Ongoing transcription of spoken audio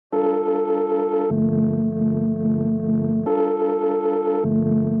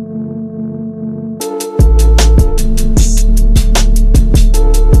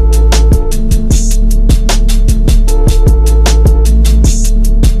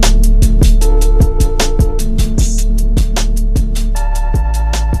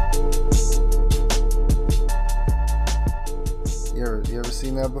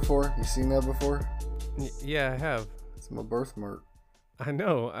seen that before? Yeah, I have. It's my birthmark. I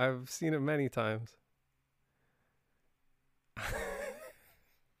know. I've seen it many times.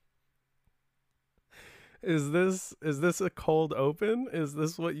 Is this a cold open? Is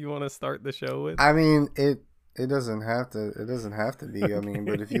this what you want to start the show with? I mean, it doesn't have to be. I mean,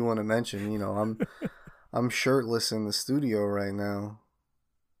 but if you want to mention, I'm shirtless in the studio right now.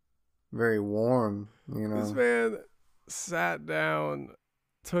 Very warm, This man sat down,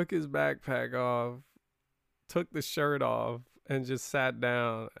 took his backpack off, took the shirt off, and just sat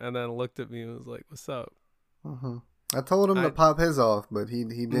down, and then looked at me and was like, "What's up?" Mm-hmm. I told him to pop his off, but he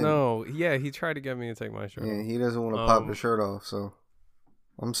didn't. No, yeah, he tried to get me to take my shirt off. He doesn't want to pop his shirt off, so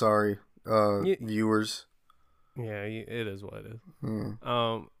I'm sorry, viewers. Yeah, it is what it is.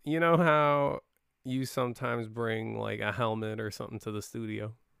 Yeah. You know how you sometimes bring like a helmet or something to the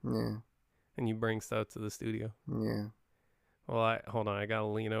studio? Yeah. And you bring stuff to the studio? Yeah. Well, hold on. I got to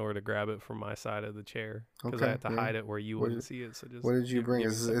lean over to grab it from my side of the chair because I had to hide it where you wouldn't see it. So just what did you bring?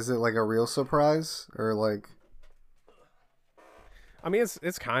 Is it like a real surprise or like... I mean,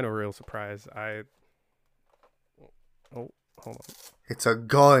 it's kind of a real surprise. Oh, hold on. It's a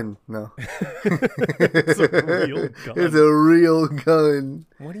gun. No. It's a real gun. It's a real gun.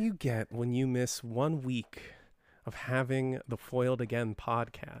 What do you get when you miss 1 week of having the Foiled Again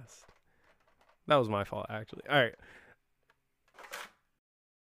podcast? That was my fault, actually. All right.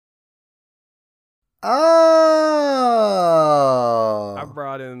 Oh. I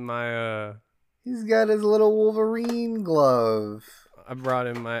brought in my... He's got his little Wolverine glove. I brought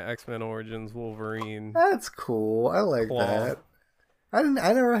in my X-Men Origins Wolverine. That's cool. I like claw. that. I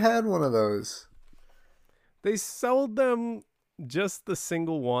never had one of those. They sold them just the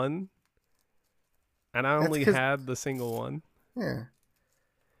single one, and I only had the single one. Yeah.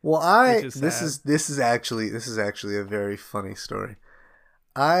 Well, this is actually a very funny story.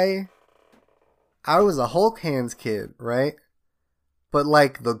 I was a Hulk hands kid, right? But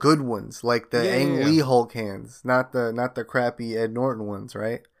like the good ones, like the Ang Lee Hulk hands, not the crappy Ed Norton ones,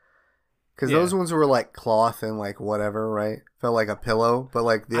 right? Because those ones were like cloth and like whatever, right? Felt like a pillow, but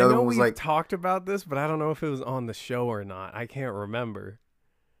like the other one was like... talked about this, but I don't know if it was on the show or not. I can't remember.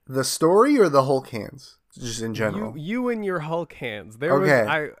 The story or the Hulk hands, just in general. You and your Hulk hands.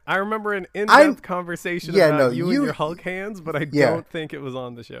 I remember an in-depth conversation about you and your Hulk hands, but I don't think it was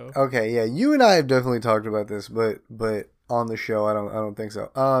on the show. Okay, yeah, you and I have definitely talked about this, but on the show, I don't think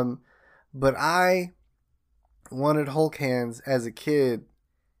so. But I wanted Hulk hands as a kid,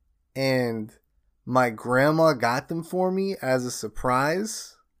 and my grandma got them for me as a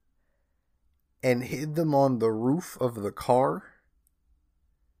surprise, and hid them on the roof of the car.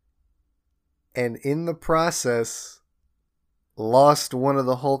 And in the process, lost one of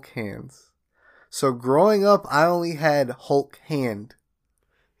the Hulk hands. So growing up, I only had Hulk hand.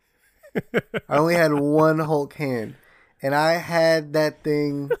 I only had one Hulk hand. And I had that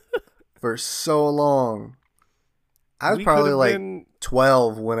thing for so long. I was probably like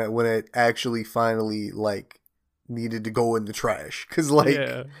 12 when it actually finally like needed to go in the trash. Cause like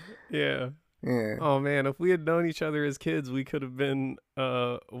yeah. Oh man, if we had known each other as kids, we could have been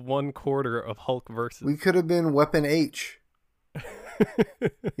 1/4 of Hulk versus. We could have been Weapon H.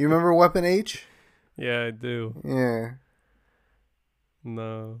 You remember Weapon H? Yeah, I do. Yeah.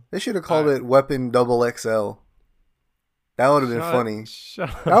 No. They should have called it Weapon XXL. That would have been funny.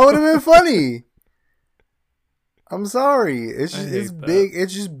 That would have been funny. I'm sorry. It's big.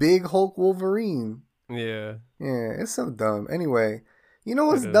 It's just big Hulk Wolverine. Yeah. Yeah, it's so dumb. Anyway, you know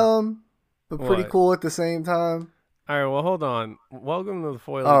what's dumb, but pretty cool at the same time? All right, well, hold on. Welcome to the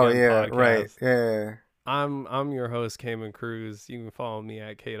Foiled Again podcast. Right. Yeah. I'm your host, Cayman Cruz. You can follow me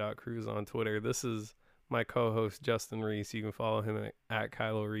at k.cruz on Twitter. This is my co-host, Justin Reese. You can follow him at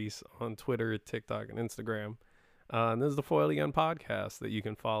Kylo Reese on Twitter, TikTok, and Instagram. And this is the Foiled Again podcast that you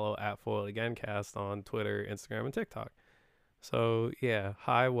can follow at Foiled Again Cast on Twitter, Instagram, and TikTok. So, yeah.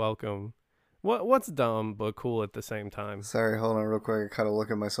 Hi, welcome. What's dumb but cool at the same time? Sorry, hold on real quick. I kind of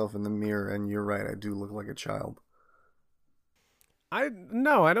look at myself in the mirror, and you're right. I do look like a child.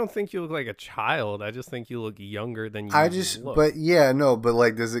 No, I don't think you look like a child. I just think you look younger than you look. But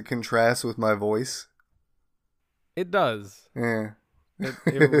like, does it contrast with my voice? It does. Yeah.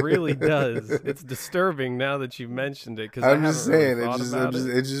 It really does. It's disturbing now that you've mentioned it. Cause I'm just saying,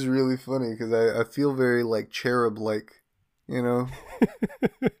 it's just really funny because I feel very like cherub-like,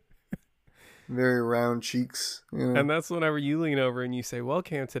 very round cheeks. And that's whenever you lean over and you say, well,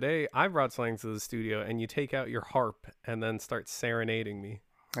 Cam, today I brought something to the studio, and you take out your harp and then start serenading me.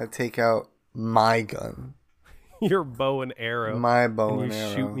 I take out my gun. Your bow and arrow. My bow and arrow.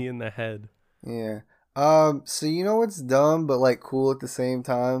 You shoot me in the head. Yeah. So you know what's dumb but like cool at the same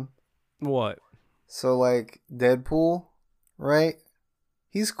time? What? So like Deadpool, right?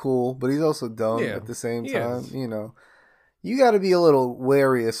 He's cool, but he's also dumb Yeah, at the same he time. is. You know, you got to be a little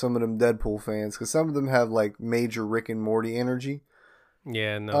wary of some of them Deadpool fans because some of them have like major Rick and Morty energy.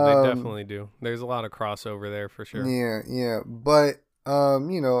 Yeah, no, they Um, definitely do. There's a lot of crossover there for sure. yeah, yeah, but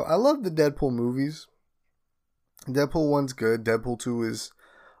you know, I love the Deadpool movies. Deadpool 1's good. Deadpool 2 is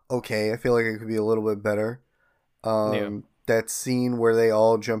okay. I feel like it could be a little bit better. Yeah. That scene where they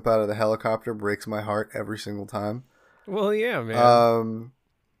all jump out of the helicopter breaks my heart every single time. Well, yeah, man. Um,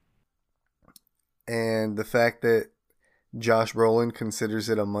 and the fact that Josh Brolin considers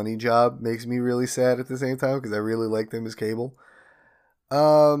it a money job makes me really sad at the same time because I really liked him as Cable.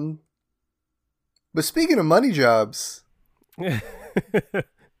 But speaking of money jobs,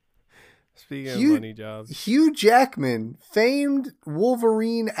 Speaking Hugh, of money jobs. Hugh Jackman, famed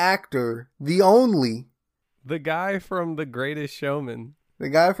Wolverine actor, the only, The guy from The Greatest Showman the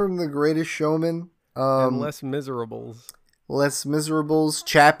guy from The Greatest Showman, and Les Miserables. Les Miserables,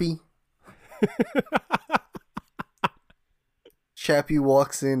 Chappie. Chappie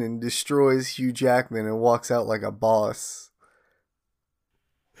walks in and destroys Hugh Jackman and walks out like a boss.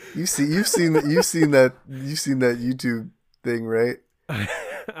 You've seen that YouTube thing, right?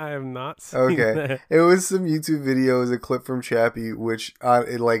 I have not seen Okay, that. it was some YouTube video. It was a clip from Chappie, which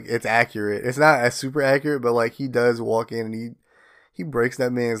it's accurate. It's not as super accurate, but like he does walk in and he breaks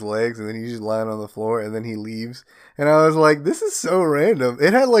that man's legs and then he's just lying on the floor and then he leaves. And I was like, this is so random.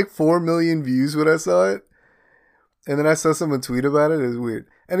 It had like 4 million views when I saw it. And then I saw someone tweet about it. It was weird.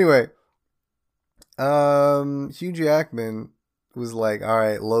 Anyway, Hugh Jackman was like, all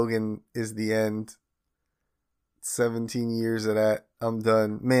right, Logan is the end. 17 years of that. I'm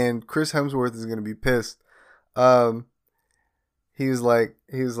done. Man, Chris Hemsworth is going to be pissed. He was like,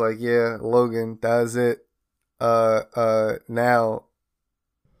 yeah, Logan, that was it. Now,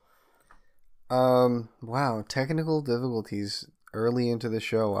 wow, technical difficulties early into the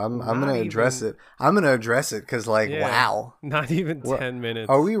show. I'm gonna address it. I'm gonna address it because, like, Yeah, wow, not even What? 10 minutes.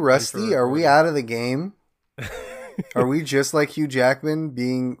 Are we rusty? Are we out of the game? recording. Are we just like Hugh Jackman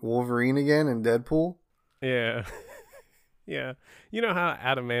being Wolverine again in Deadpool? Yeah. Yeah. You know how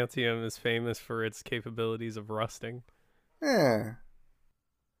adamantium is famous for its capabilities of rusting? Yeah.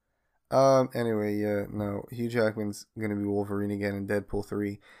 Anyway, yeah, no, Hugh Jackman's gonna be Wolverine again in Deadpool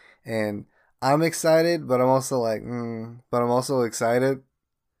 3, and I'm excited, but I'm also like, but I'm also excited,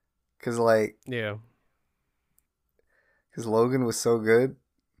 cause Yeah. Logan was so good.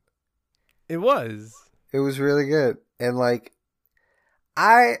 It was. It was really good, and like,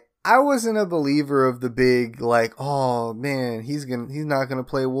 I wasn't a believer of the big like, oh man, he's not gonna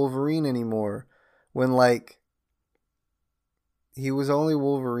play Wolverine anymore, when like he was only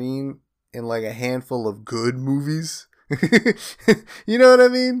Wolverine in like a handful of good movies. You know what I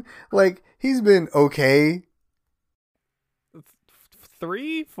mean? Like he's been okay.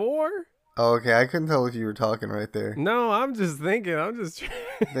 3, 4? Oh, okay, I couldn't tell if you were talking right there. No, I'm just thinking. I'm just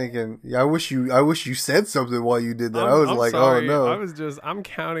Thinking, yeah, I wish you said something while you did that. I was I'm like, sorry. oh I'm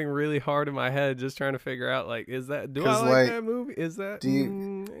counting really hard in my head, just trying to figure out like, do I 'Cause, like like, that movie? Is that do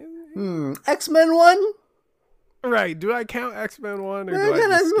you- X-Men 1? right? Do I count X-Men 1 or Yeah, do I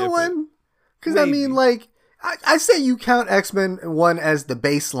just X-Men skip 1. Because I Maybe. mean, like, I say you count X-Men 1 as the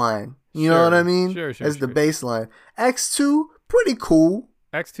baseline. You know what I mean? Sure. As the baseline. X2, pretty cool.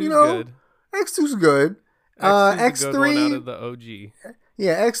 it? X2's You know, good. X2's good. X2's a good one out X3, of the OG.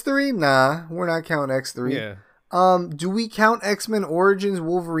 yeah, X3, nah, we're not counting X3. Yeah. Do we count X-Men Origins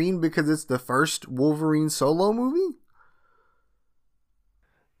Wolverine because it's the first Wolverine solo movie?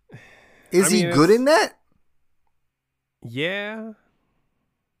 Is he good in that? Yeah.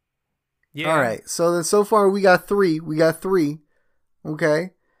 Yeah. All right. So then, so far we got 3. Okay.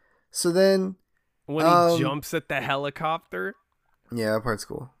 So then, When he jumps at the helicopter. yeah, that part's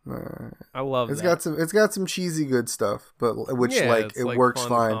cool. I love It's that. it's got some cheesy good stuff, but which Yeah, like it's it like works fun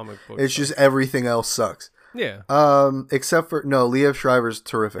fine. comic book It's stuff. just everything else sucks. Yeah. Except for no, Liev Schreiber's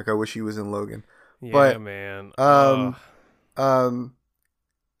terrific. I wish he was in Logan. Yeah, But, man.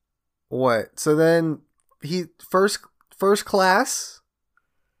 What? So then he first class.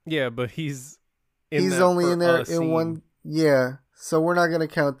 Yeah, but he's He's that only for in there a in scene. one. Yeah. So we're not gonna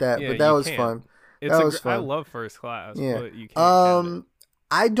count that. Yeah, but that you was can't. fun. It's That was I fun. love First Class, Yeah. but you can't count it.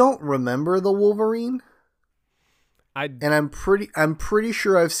 I don't remember the Wolverine, I and I'm pretty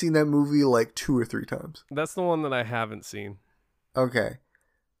sure I've seen that movie like 2 or 3 times. That's the one that I haven't seen. Okay.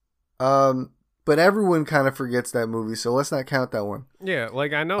 But everyone kind of forgets that movie, so let's not count that one. Yeah,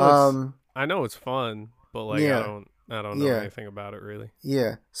 like I know Um, it's fun, but like yeah. I don't know Yeah. anything about it really.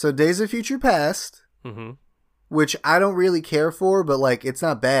 yeah. So Days of Future Past, Mm-hmm. which I don't really care for, but like it's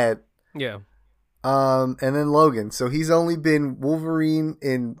not bad. Yeah. And then Logan. So he's only been Wolverine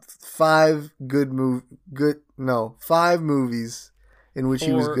in 5 movies in which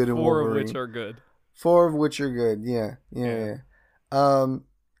he was good in Wolverine. 4 of which are good. 4 of which are good. Yeah. And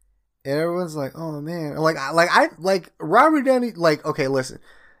everyone's like, "Oh man!" Like Robert Downey. Like, okay, listen,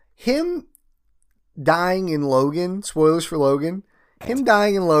 him dying in Logan. Spoilers for Logan. Him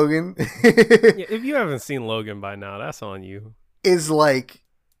dying in Logan. Yeah, if you haven't seen Logan by now, that's on you. Is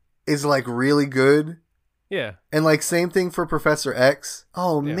really good. Yeah. And like same thing for Professor X.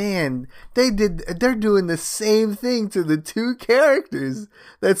 Oh Yeah. man, they're doing the same thing to the 2 characters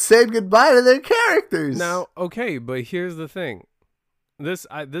that said goodbye to their characters. Now, okay, but here's the thing. This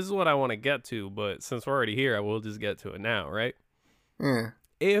is what I want to get to, but since we're already here, I will just get to it now, right? Yeah.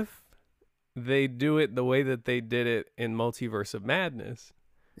 If they do it the way that they did it in Multiverse of Madness,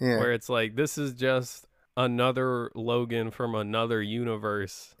 where it's like, this is just another Logan from another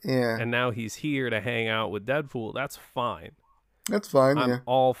universe, and now he's here to hang out with Deadpool, that's fine. That's fine. I'm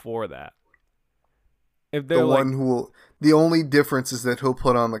all for that. If they're the only difference is that he'll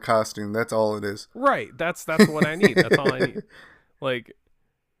put on the costume. That's all it is. Right. That's what I need. That's all I need. Like,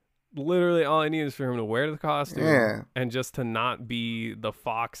 literally all I need is for him to wear the costume and just to not be the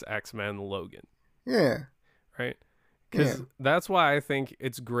Fox X-Men Logan. Yeah. Right? Because that's why I think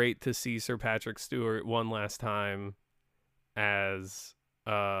it's great to see Sir Patrick Stewart one last time as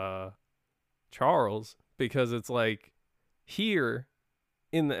Charles, because it's like, here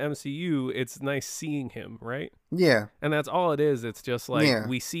in the MCU, it's nice seeing him, right? Yeah. And that's all it is. It's just like,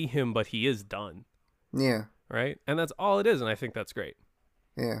 we see him, but he is done. Yeah. Right? And that's all it is, and I think that's great.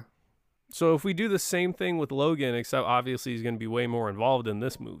 Yeah. So if we do the same thing with Logan, except obviously he's going to be way more involved in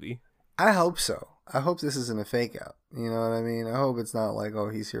this movie. I hope so. I hope this isn't a fake out. You know what I mean? I hope it's not like, oh,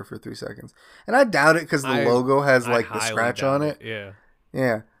 he's here for 3 seconds. And I doubt it because the logo has like the scratch on it. Yeah.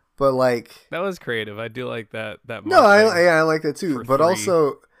 Yeah. But like, that was creative. I do like that. No, I like that too. But 3.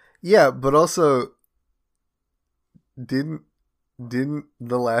 also, didn't The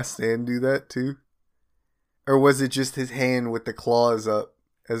Last Stand do that too? Or was it just his hand with the claws up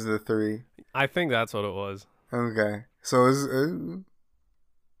as the 3? I think that's what it was. Okay. So it's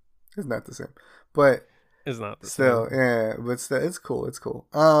not the same. But it's not the same. Yeah, but still, it's cool. It's cool.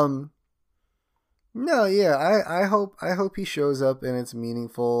 No, yeah, I hope he shows up and it's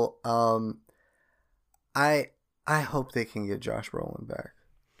meaningful. I hope they can get Josh Brolin back.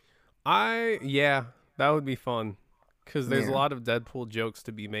 That would be fun, because there's a lot of Deadpool jokes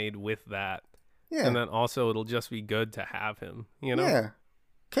to be made with that. Yeah. And then also it'll just be good to have him, you know? Yeah.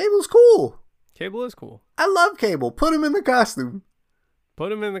 Cable's cool. Cable is cool. I love Cable. Put him in the costume.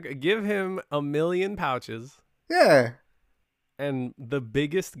 Give him 1,000,000 pouches. Yeah. And the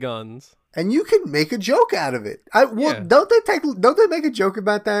biggest guns. And you can make a joke out of it. Don't they make a joke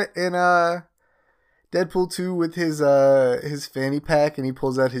about that in Deadpool 2 with his fanny pack and he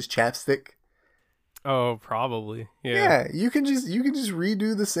pulls out his chapstick? Oh, probably. Yeah. Yeah, you can just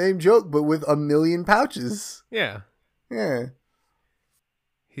redo the same joke but with 1,000,000 pouches. Yeah. Yeah.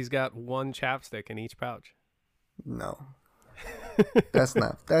 He's got 1 chapstick in each pouch. No. That's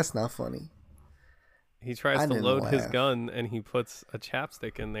not funny. He tries to load his gun and he puts a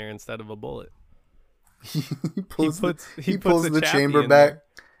chapstick in there instead of a bullet. he pulls the chamber back.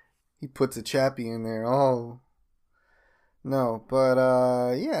 He puts a chappy in there. Oh. No, but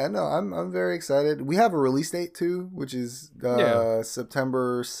I'm very excited. We have a release date too, which is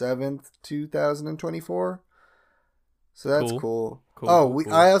September 7th, 2024. So that's cool.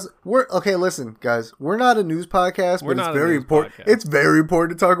 We're okay. Listen, guys, we're not a news podcast, but it's very important. It's very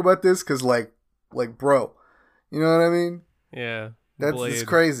important to talk about this because, like, bro, you know what I mean? Yeah, it's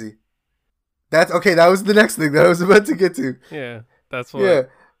crazy. That's okay. That was the next thing that I was about to get to. Yeah, that's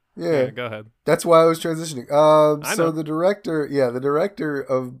what. Yeah. Go ahead. That's why I was transitioning. So the director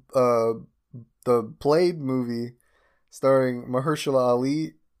of the Blade movie, starring Mahershala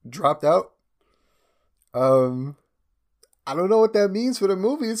Ali, dropped out. I don't know what that means for the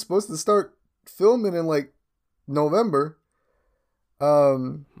movie. It's supposed to start filming in like November.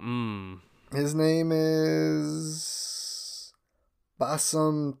 His name is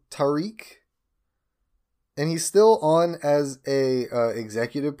Bassam Tariq, and he's still on as a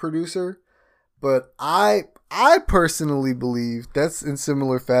executive producer. But I personally believe that's in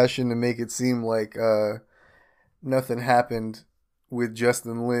similar fashion to make it seem like nothing happened with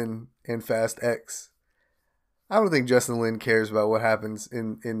Justin Lin and Fast X. I don't think Justin Lin cares about what happens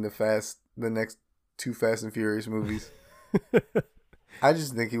in the next 2 Fast and Furious movies. I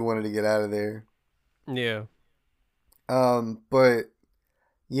just think he wanted to get out of there. Yeah. But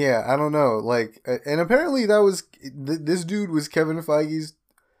yeah, I don't know. Like, and apparently that was this dude was Kevin Feige's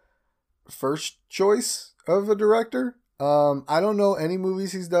first choice of a director. I don't know any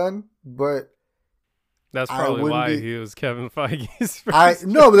movies he's done, but That's probably why he was Kevin Feige's first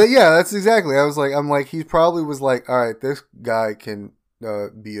that's exactly. I'm like, he probably was like, all right, this guy can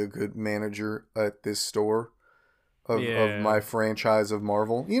be a good manager at this store of my franchise of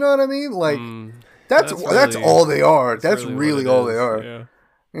Marvel. You know what I mean? Like, that's all they are. That's really all they are.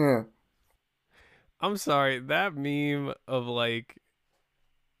 Yeah. I'm sorry, that meme of like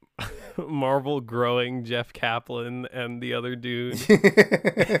Marvel growing Jeff Kaplan and the other dude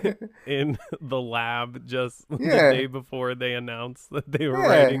in the lab just the day before they announced that they were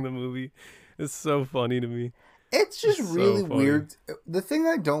writing the movie is so funny to me. It's just really weird. The thing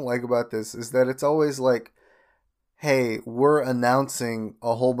I don't like about this is that it's always like, hey, we're announcing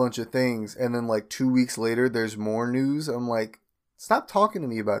a whole bunch of things, and then like 2 weeks later there's more news. I'm like, stop talking to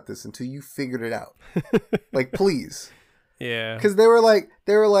me about this until you figured it out. Like, please. Yeah. Because they were like,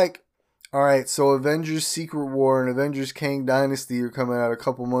 all right, so Avengers Secret War and Avengers Kang Dynasty are coming out a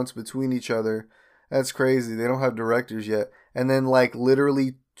couple months between each other. That's crazy. They don't have directors yet. And then like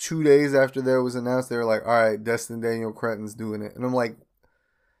literally 2 days after that was announced, they were like, all right, Destin Daniel Cretton's doing it. And I'm like,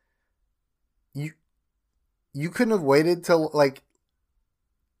 you couldn't have waited till like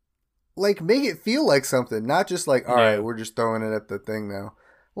make it feel like something, not just like, all right, we're just throwing it at the thing now.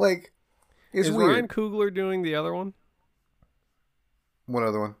 Like, it's weird. Is Ryan Coogler doing the other one? What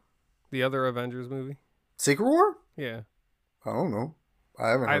other one? The other Avengers movie? Secret War? Yeah. I don't know.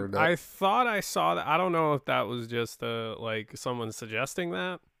 I haven't heard that. I thought I saw that. I don't know if that was just like someone suggesting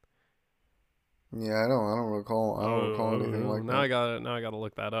that. Yeah, I don't recall anything like that. Now I gotta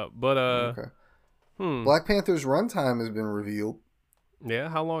look that up. But okay. Black Panther's runtime has been revealed. Yeah,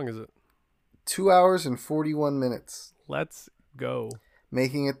 how long is it? 2 hours and 41 minutes. Let's go.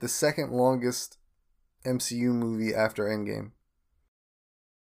 Making it the second longest MCU movie after Endgame.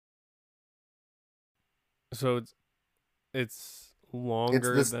 So it's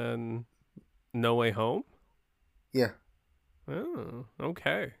longer than No Way Home? Yeah. Oh,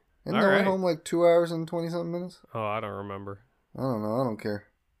 okay. And No Way Home like 2 hours and 20 something minutes? Oh, I don't remember. I don't know. I don't care.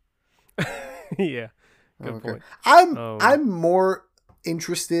 Yeah. Good point. I'm more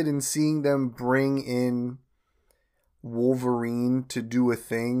interested in seeing them bring in Wolverine to do a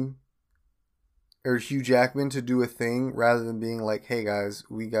thing, or Hugh Jackman to do a thing, rather than being like, hey guys,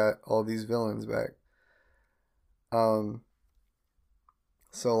 we got all these villains back.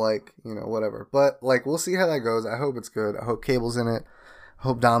 So like, you know, whatever. But like, we'll see how that goes. I hope it's good. I hope Cable's in it. I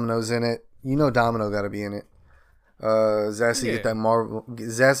hope Domino's in it. You know, Domino got to be in it. Zazie get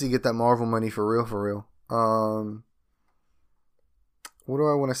that Marvel money for real. What do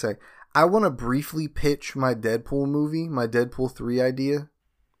I want to say? I want to briefly pitch my Deadpool movie, my Deadpool 3 idea.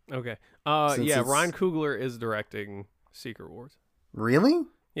 Okay. Ryan Coogler is directing Secret Wars. Really?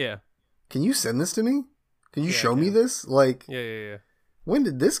 Yeah. Can you send this to me? Can you show me this? Like, yeah. When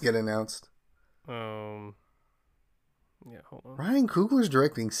did this get announced? Yeah, hold on. Ryan Coogler's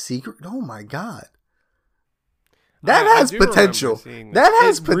directing Secret. Oh my god. That has potential. That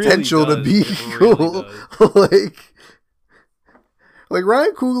has potential to be cool. Really like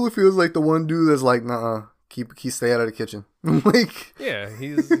Ryan Coogler feels like the one dude that's like, nah, keep stay out of the kitchen. Like, yeah,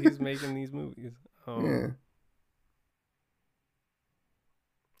 he's making these movies. Yeah.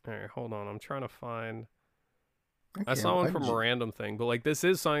 All right, hold on. I'm trying to find. I saw one from a random thing, but like this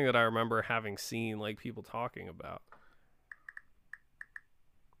is something that I remember having seen like people talking about.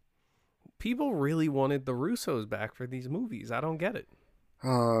 People really wanted the Russos back for these movies. I don't get it.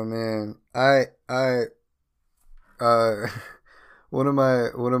 Oh man, one of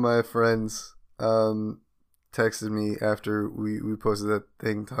my friends texted me after we posted that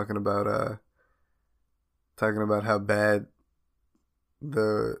thing talking about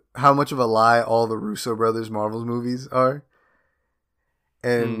how much of a lie all the Russo brothers Marvel's movies are,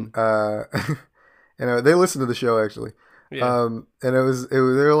 and they listen to the show actually. Yeah. And I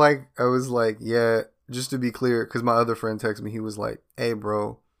was like, yeah, just to be clear, because my other friend texted me, he was like, hey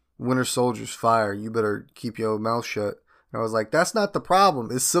bro, Winter Soldier's fire, you better keep your mouth shut. And I was like, that's not the problem.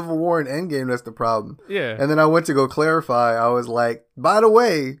 It's Civil War and Endgame that's the problem. Yeah. And then I went to go clarify. I was like, by the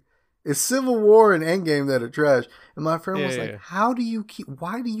way, it's Civil War and Endgame that are trash. And my friend was like, why do you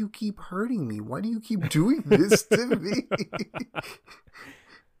keep hurting me? Why do you keep doing this to me?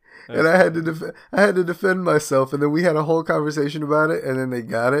 And I had to defend myself. And then we had a whole conversation about it. And then they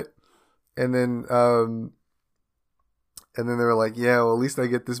got it. And then they were like, yeah, well, at least I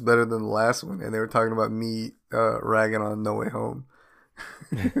get this better than the last one. And they were talking about me ragging on No Way Home.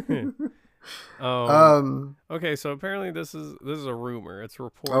 Okay, so apparently this is a rumor. It's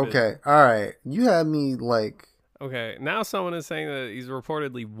reported. Okay, all right. You had me like Okay, now someone is saying that he's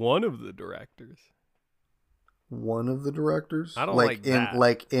reportedly one of the directors. One of the directors? I don't like that.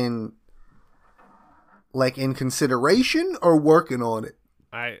 Like in consideration or working on it?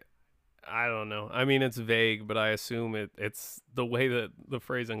 I don't know. I mean, it's vague, but I assume it's the way that the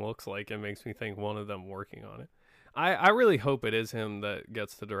phrasing looks like. It makes me think one of them working on it. I really hope it is him that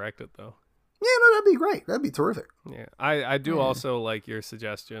gets to direct it, though. Yeah, no, that'd be great. That'd be terrific. Yeah, I do also like your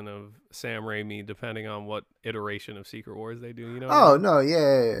suggestion of Sam Raimi, depending on what iteration of Secret Wars they do. You know? Oh, no,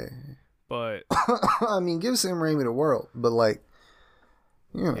 yeah. But I mean, give Sam Raimi the world, but like,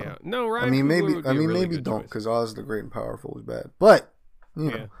 you know. yeah, no, Ryan. I mean, maybe don't, because Oz the Great and Powerful was bad. But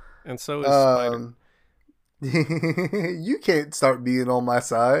you know, and so is Spider. You can't start being on my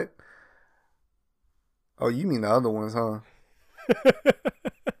side. Oh, you mean the other ones, huh?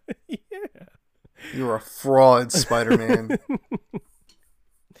 Yeah. You're a fraud, Spider-Man.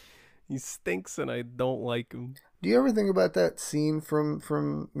 He stinks, and I don't like him. Do you ever think about that scene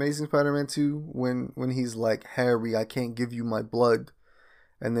from Amazing Spider-Man 2 when he's like, Harry, I can't give you my blood,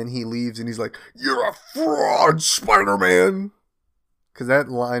 and then he leaves and he's like, you're a fraud, Spider-Man. Because that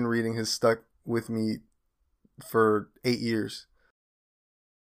line reading has stuck with me for 8 years.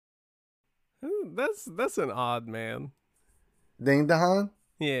 That's an odd man. Dane DeHaan?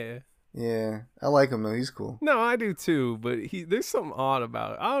 Yeah. Yeah, I like him though. He's cool. No, I do too, but there's something odd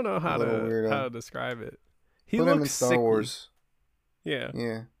about it. I don't know how to describe it. He Put looks him in Star sickly. Wars. Yeah.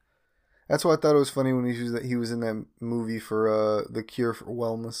 Yeah. That's why I thought it was funny when he was in that movie for The Cure for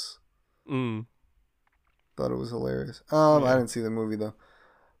Wellness. Thought it was hilarious. I didn't see the movie though.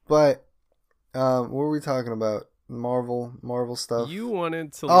 But what were we talking about? Marvel stuff. You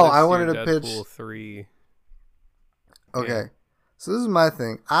wanted to I wanted to Deadpool pitch 3. Okay. Yeah. So this is my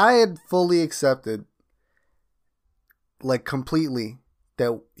thing. I had fully accepted, like completely,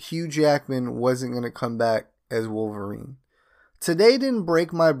 that Hugh Jackman wasn't going to come back as Wolverine. Today didn't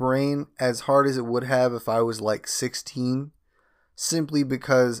break my brain as hard as it would have if I was like 16, simply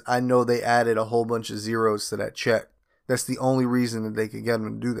because I know they added a whole bunch of zeros to that check. That's the only reason that they could get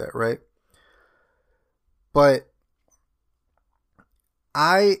him to do that, right? But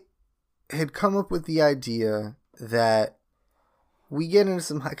I had come up with the idea that we get into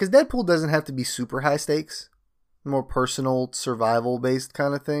some high, because Deadpool doesn't have to be super high stakes, more personal, survival based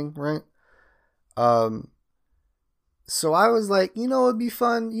kind of thing, right? So I was like, it'd be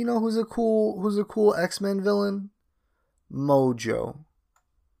fun. You know who's a cool X-Men villain? Mojo.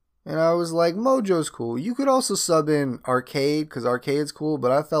 And I was like, Mojo's cool. You could also sub in Arcade, because Arcade's cool,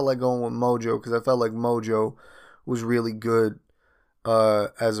 but I felt like going with Mojo because I felt like Mojo was really good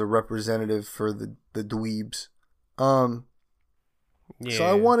as a representative for the dweebs. Yeah. So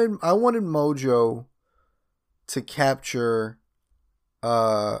I wanted Mojo to capture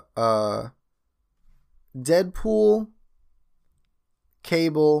Deadpool,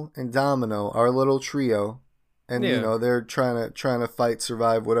 Cable, and Domino, our little trio, and they're trying to fight,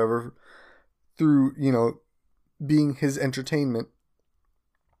 survive, whatever, through being his entertainment.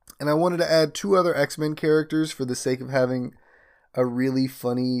 And I wanted to add 2 other X-Men characters for the sake of having a really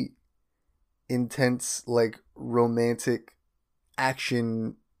funny, intense, like romantic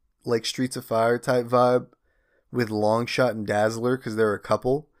action, like Streets of Fire type vibe with Longshot and Dazzler, because they're a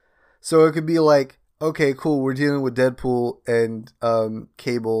couple. So it could be like, okay, cool, we're dealing with Deadpool and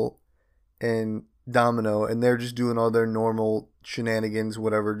Cable and Domino, and they're just doing all their normal shenanigans,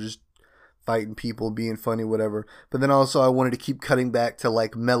 whatever, just fighting people, being funny, whatever. But then also I wanted to keep cutting back to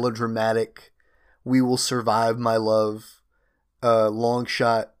like melodramatic, we will survive, my love,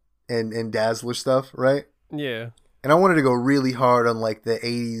 Longshot and Dazzler stuff, right? Yeah. And I wanted to go really hard on like the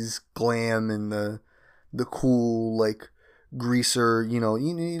 80s glam and the cool like greaser,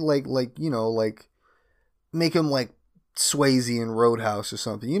 like make him like Swayze in Roadhouse or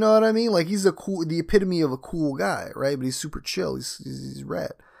something. You know what I mean? Like he's the epitome of a cool guy, right? But he's super chill. He's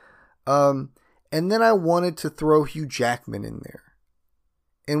rad. And then I wanted to throw Hugh Jackman in there.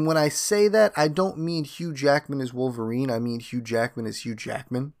 And when I say that, I don't mean Hugh Jackman as Wolverine. I mean Hugh Jackman as Hugh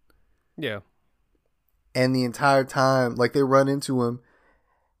Jackman. Yeah. And the entire time, like, they run into him,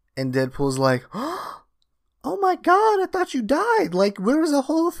 and Deadpool's like, oh my God, I thought you died. Like, where was the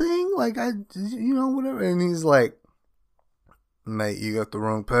whole thing? Like, whatever. And he's like, mate, you got the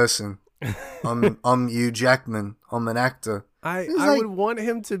wrong person. I'm Hugh Jackman. I'm an actor. I would want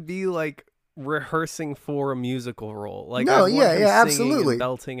him to be, like, rehearsing for a musical role. Like, no, I'd want him absolutely. And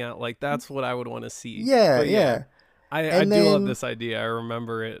belting out. Like, that's what I would want to see. Yeah, but yeah. I do love this idea. I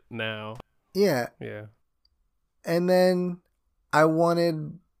remember it now. Yeah. Yeah. And then I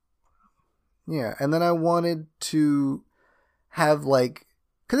wanted to have like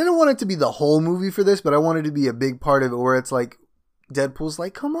Because I don't want it to be the whole movie for this, but I want it to be a big part of it where it's like, Deadpool's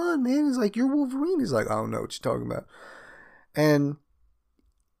like, come on, man. He's like, you're Wolverine. He's like, I don't know what you're talking about. And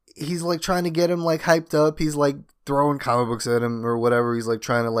he's like trying to get him like hyped up. He's like throwing comic books at him or whatever. He's like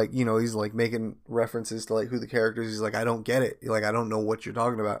trying to like, you know, he's like making references to like who the character is. He's like, I don't get it. Like, I don't know what you're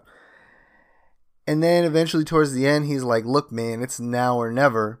talking about. And then eventually towards the end, he's like, look, man, it's now or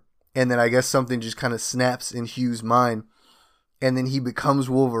never. And then I guess something just kind of snaps in Hugh's mind. And then he becomes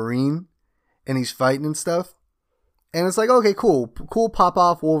Wolverine and he's fighting and stuff. And it's like, okay, cool pop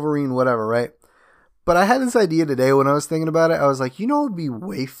off Wolverine, whatever, right? But I had this idea today when I was thinking about it. I was like, you know what would be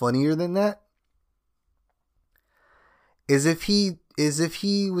way funnier than that? Is if he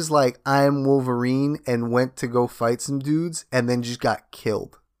was like, I am Wolverine and went to go fight some dudes and then just got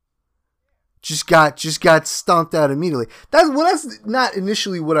killed. Just got stomped out immediately. That's not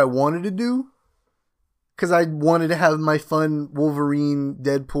initially what I wanted to do. Because I wanted to have my fun Wolverine,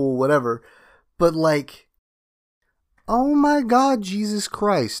 Deadpool, whatever. But like, oh my God, Jesus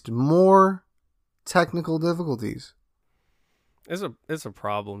Christ. More technical difficulties. It's a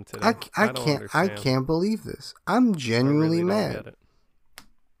problem today. I can't believe this. I'm genuinely mad.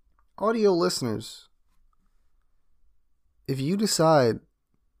 Audio listeners, if you decide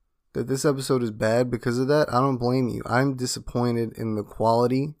that this episode is bad because of that, I don't blame you. I'm disappointed in the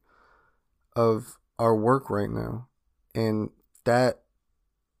quality of our work right now, and that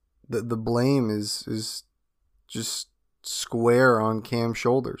the blame is just square on Cam's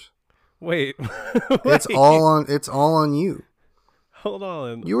shoulders. Wait. It's all on you. Hold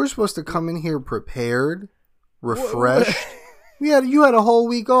on. You were supposed to come in here prepared, refreshed. You had a whole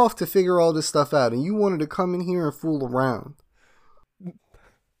week off to figure all this stuff out, and you wanted to come in here and fool around.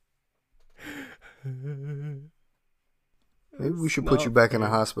 Maybe we should put you back in the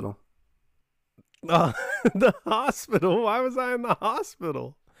hospital. The hospital? Why was I in the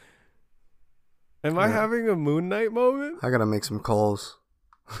hospital? Am I having a Moon Knight moment? I gotta make some calls.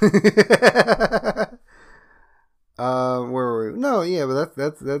 Where were we? No, yeah, but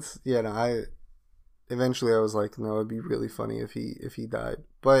that's yeah. No, eventually I was like, no, it'd be really funny if he died,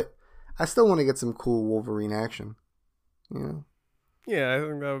 but I still want to get some cool Wolverine action. You know? Yeah, I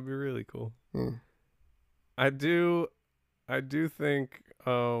think that would be really cool. Yeah. I do think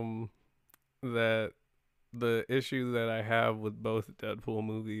that the issue that I have with both Deadpool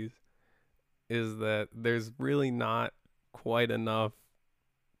movies is that there's really not quite enough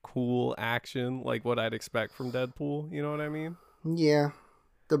cool action like what I'd expect from Deadpool. You know what I mean? Yeah.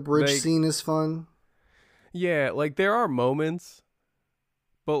 The bridge scene is fun. Yeah, like there are moments,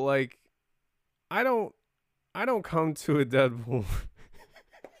 but like I don't come to a Deadpool.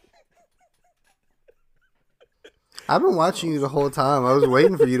 I've been watching you the whole time. I was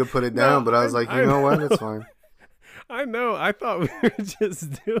waiting for you to put it down, but I was like, you know what? It's fine. I know. I thought we were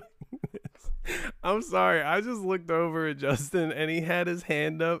just doing this. I'm sorry. I just looked over at Justin and he had his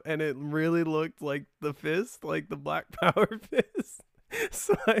hand up and it really looked like the fist, like the Black Power fist.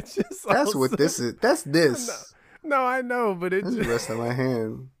 So I just That's what this is. That's this. No, I know, but it just the rest of my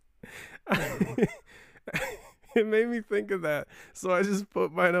hand. It made me think of that. So I just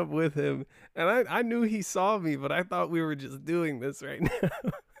put mine up with him. And I knew he saw me, but I thought we were just doing this right now.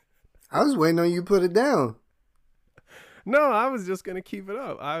 I was waiting on you to put it down. No, I was just going to keep it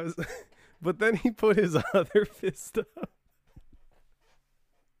up. But then he put his other fist up.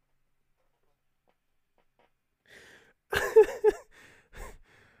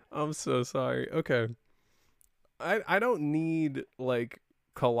 I'm so sorry. Okay. I don't need like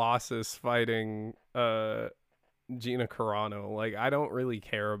Colossus fighting Gina Carano. Like I don't really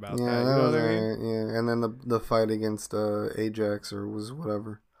care about that. You know what I mean? Yeah, and then the fight against Ajax was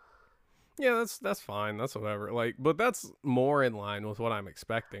whatever. Yeah, that's fine. That's whatever. Like, but that's more in line with what I'm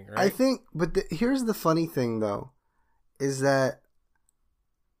expecting, right? I think, but here's the funny thing though, is that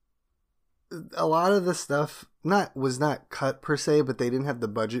a lot of the stuff was not cut per se, but they didn't have the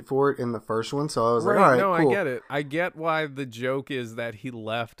budget for it in the first one, so I was like, all right, no, cool. I get it. I get why the joke is that he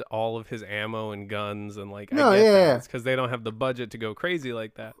left all of his ammo and guns and like. No, I get yeah, that. It's because they don't have the budget to go crazy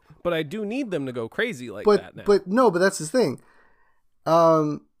like that. But I do need them to go crazy like that now. But that's the thing.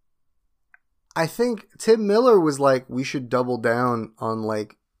 I think Tim Miller was like, we should double down on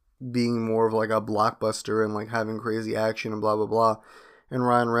like being more of like a blockbuster and like having crazy action and blah blah blah. And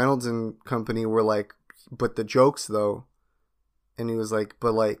Ryan Reynolds and company were like, but the jokes though. And he was like,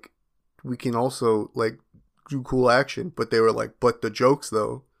 but like we can also like do cool action. But they were like, but the jokes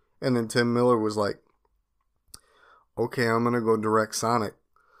though. And then Tim Miller was like, okay, I'm gonna go direct Sonic.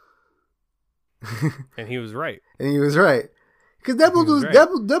 And he was right. Because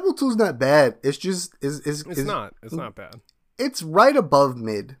Deadpool 2's not bad. It's just it's not bad. it's right above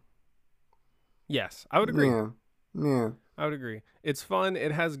mid. Yes, I would agree. Yeah. I would agree. It's fun.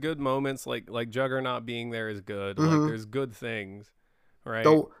 It has good moments. Like Juggernaut being there is good. Mm-hmm. Like there's good things, right?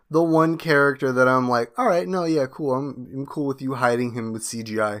 The one character that I'm like, all right, no, yeah, cool. I'm cool with you hiding him with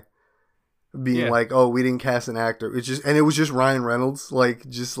CGI, being like, oh, we didn't cast an actor. It was just Ryan Reynolds,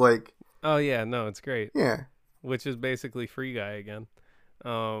 Oh yeah, no, it's great. Yeah. Which is basically Free Guy again.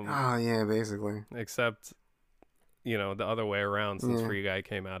 Oh yeah, basically. Except, the other way around since Free Guy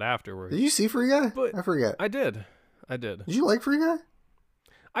came out afterwards. Did you see Free Guy? But I forget. I did. Did you like Free Guy?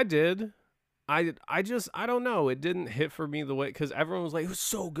 I did. I don't know. It didn't hit for me the way, because everyone was like, it was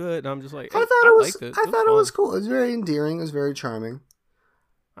so good. And I'm just like, I liked it. I thought it was cool. It was very endearing. It was very charming.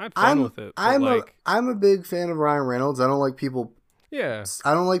 I had fun with it. I'm a big fan of Ryan Reynolds. I don't like people. Yeah.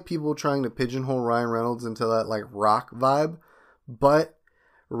 I don't like people trying to pigeonhole Ryan Reynolds into that like rock vibe, but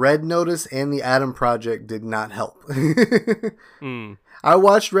Red Notice and the Adam Project did not help. I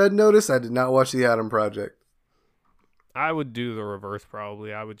watched Red Notice. I did not watch the Adam Project. I would do the reverse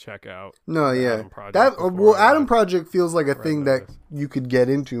probably. I would check out. Adam Project feels like a thing that you could get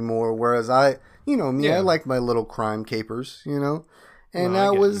into more, whereas I like my little crime capers, and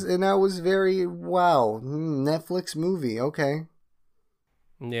that was very wow, Netflix movie, okay.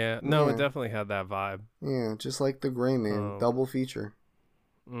 Yeah, no, it definitely had that vibe. Yeah, just like The Gray Man, double feature.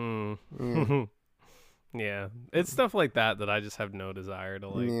 Yeah. Yeah, it's stuff like that I just have no desire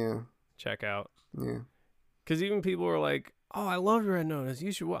to check out. Yeah. Because even people were like, "Oh, I love Red Notice.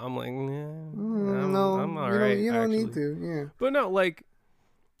 You should." I'm like, I'm all right. You don't need to. Yeah. But no, like,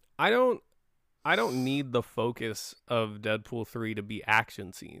 I don't need the focus of Deadpool 3 to be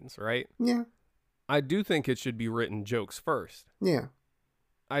action scenes, right? Yeah. I do think it should be written jokes first. Yeah.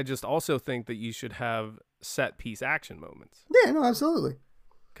 I just also think that you should have set piece action moments. Yeah. No, absolutely.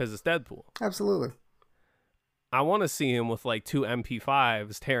 Because it's Deadpool. Absolutely. I want to see him with like 2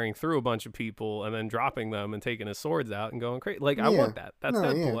 MP5s tearing through a bunch of people and then dropping them and taking his swords out and going crazy. Like, I want that. That's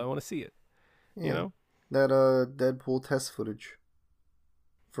Deadpool. I want to see it. Yeah. That Deadpool test footage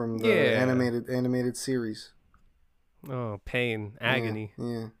from the animated series. Oh, pain, agony.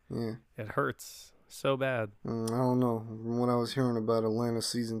 Yeah. It hurts so bad. I don't know. From what I was hearing about Atlanta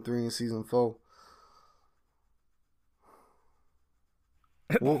season 3 and season 4,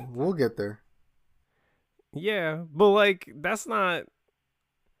 we'll get there. Yeah, but like that's not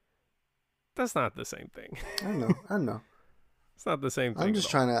the same thing. I know. It's not the same thing. I'm just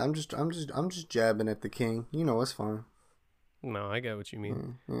jabbing at the king. It's fine. No, I get what you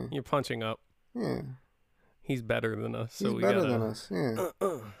mean. Yeah. You're punching up. Yeah. He's better than us. He's better than us. Yeah.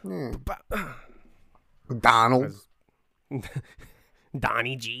 Yeah. Donald.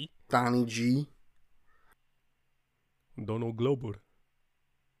 Donnie G. Donald Glover.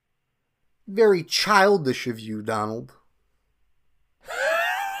 Very childish of you, Donald.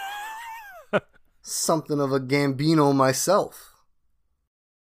 Something of a Gambino myself.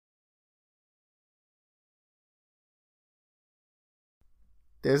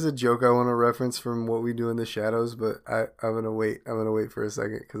 There's a joke I want to reference from What We Do in the Shadows, but I'm gonna wait. I'm gonna wait for a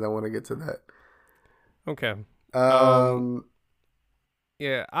second because I want to get to that. Okay.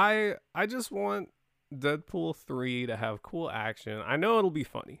 Yeah, I just want Deadpool 3 to have cool action. I know it'll be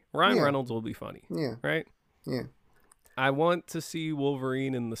funny. Ryan Reynolds will be funny. Yeah. Right? Yeah. I want to see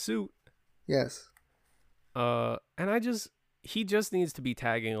Wolverine in the suit. Yes. And he just needs to be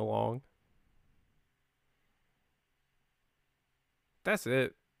tagging along. That's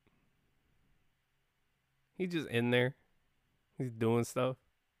it. He's just in there. He's doing stuff.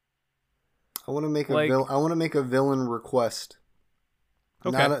 I want to make a villain request.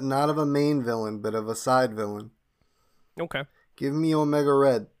 Okay. Not of a main villain, but of a side villain. Okay. Give me Omega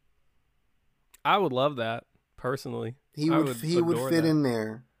Red. I would love that personally. He would fit in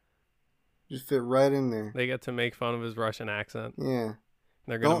there. Just fit right in there. They get to make fun of his Russian accent. Yeah.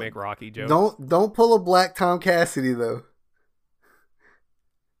 They're gonna make Rocky jokes. Don't pull a black Tom Cassidy though.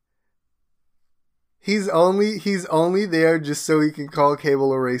 He's only there just so he can call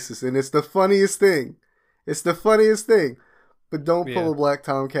Cable a racist, and it's the funniest thing. But don't pull a black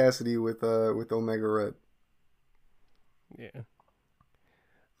Tom Cassidy with Omega Red. Yeah.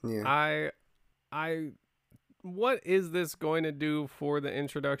 Yeah. What is this going to do for the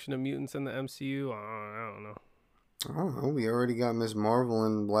introduction of mutants in the MCU? I don't know. I don't know. We already got Ms. Marvel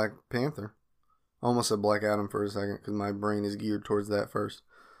and Black Panther. I almost said Black Adam for a second because my brain is geared towards that first.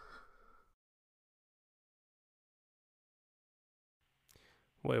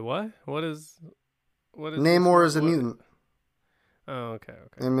 Wait, what? What is Namor is a mutant. Oh, okay.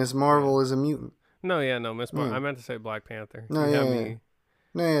 And Ms. Marvel is a mutant. No, Miss Marvel. I meant to say Black Panther. No,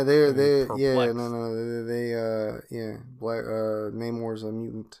 No, yeah, they yeah, perplexed. yeah, Black Namor's a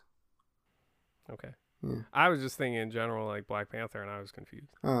mutant. Okay. Yeah. I was just thinking in general like Black Panther, and I was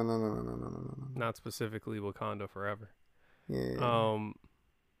confused. Oh no. Not specifically Wakanda Forever. Yeah.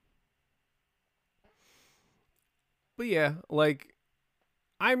 But yeah, like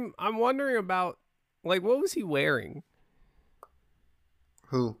I'm wondering about like what was he wearing?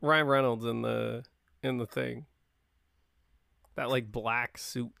 Who? Ryan Reynolds in the thing. That like black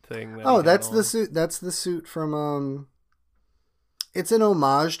suit thing that he Oh, had that's on. the suit. That's the suit from It's an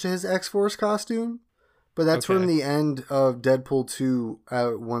homage to his X-Force costume, but that's from the end of Deadpool 2.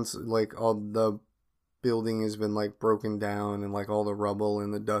 Once like all the building has been like broken down and like all the rubble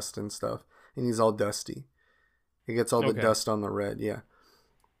and the dust and stuff, and he's all dusty. He gets all the dust on the red. Yeah.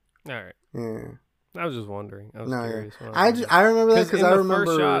 All right. Yeah. I was just wondering. I was curious. Yeah. I remember that because I remember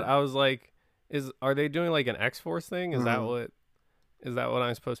first shot. I was like, are they doing like an X-Force thing? Is that what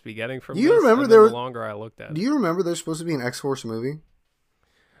I'm supposed to be getting from? Do you remember there? The longer I looked at it. Do you remember there's supposed to be an X-Force movie?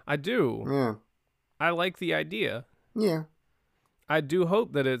 I do. Yeah. I like the idea. Yeah. I do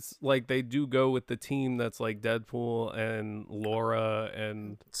hope that it's like they do go with the team that's like Deadpool and Laura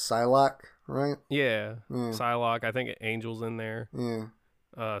and Psylocke, right? Yeah. Psylocke. I think Angel's in there. Yeah.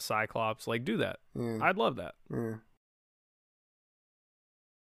 Cyclops. Like, do that. Yeah. I'd love that. Yeah.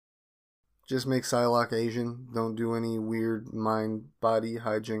 Just make Psylocke Asian. Don't do any weird mind-body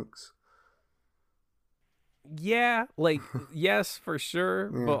hijinks. Yeah, like, yes, for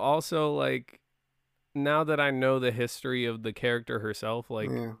sure. Yeah. But also, like, now that I know the history of the character herself, like,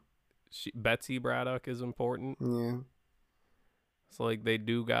 Betsy Braddock is important. Yeah. So, like, they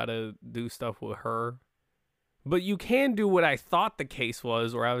do gotta do stuff with her. But you can do what I thought the case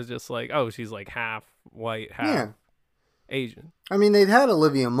was, where I was just like, oh, she's, like, half white, half Asian. I mean, they'd had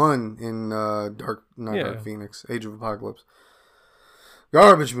Olivia Munn in Dark Phoenix, Age of Apocalypse.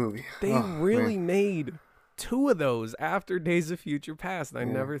 Garbage movie. They really made 2 of those after Days of Future Past, and I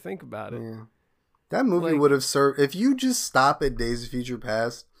never think about it. Yeah. That movie would have served... If you just stop at Days of Future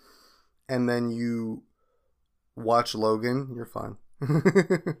Past, and then you watch Logan, you're fine.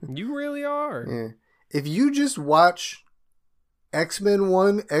 You really are. Yeah. If you just watch X-Men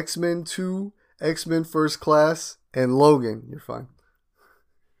 1, X-Men 2, X-Men First Class, and Logan, you're fine.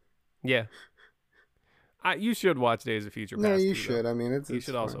 Yeah. You should watch Days of Future Past. No, you should. I mean, you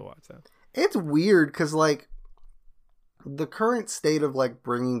should also watch that. It's weird because, like, the current state of, like,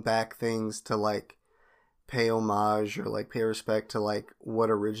 bringing back things to, like, pay homage or, like, pay respect to, like, what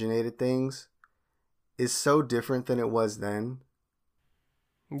originated things is so different than it was then.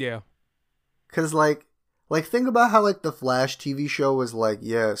 Yeah. Because, like, think about how, like, the Flash TV show was like,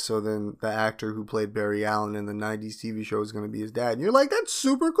 yeah, so then the actor who played Barry Allen in the 90s TV show is going to be his dad. And you're like, that's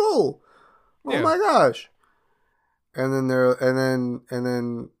super cool. Oh my gosh. And then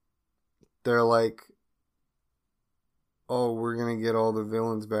they're like, oh, we're going to get all the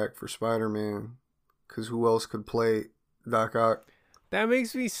villains back for Spider-Man. Because who else could play Doc Ock? That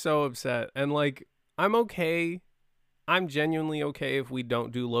makes me so upset. And, like, I'm okay. I'm genuinely okay if we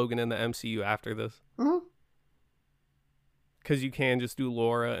don't do Logan in the MCU after this. Mm-hmm. Because you can just do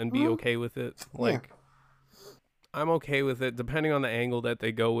Laura and be okay with it. Like, I'm okay with it, depending on the angle that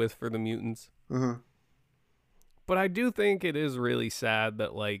they go with for the mutants. Mm-hmm. But I do think it is really sad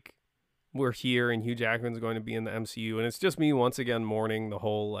that, like, we're here and Hugh Jackman's going to be in the MCU. And it's just me once again mourning the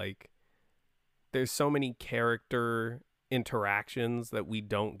whole, like, there's so many character interactions that we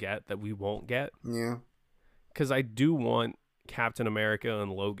don't get, that we won't get. Yeah. Because I do want Captain America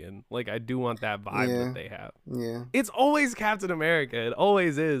and Logan. Like, I do want that vibe that they have. Yeah. It's always Captain America. It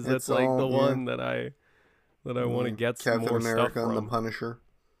always is. That's like the one that I want to get some more Captain America stuff from. and the Punisher.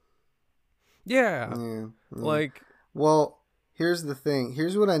 Yeah. Like, well, here's the thing.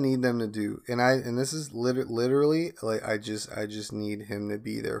 Here's what I need them to do. And this is literally like I just need him to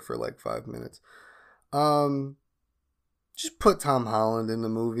be there for like 5 minutes. Just put Tom Holland in the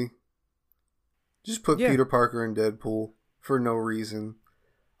movie. Just put Peter Parker in Deadpool for no reason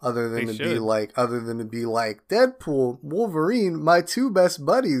other than to be like Deadpool, Wolverine, my 2 best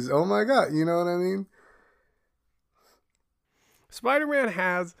buddies. Oh my god, you know what I mean? Spider-Man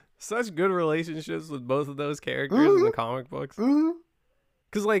has such good relationships with both of those characters in the comic books.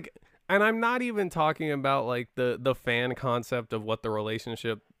 Because, like, and I'm not even talking about, like, the fan concept of what the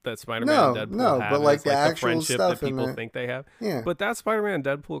relationship that Spider-Man and Deadpool have. But, like, the actual friendship stuff that people think they have. Yeah. But that Spider-Man and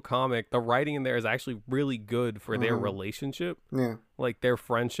Deadpool comic, the writing in there is actually really good for their relationship. Yeah. Like, their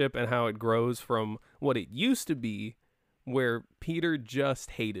friendship and how it grows from what it used to be, where Peter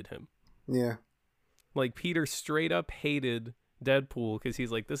just hated him. Yeah. Like, Peter straight up hated Deadpool because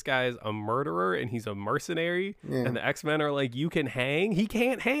he's like, this guy is a murderer and he's a mercenary. Yeah. And the X-Men are like, you can hang. He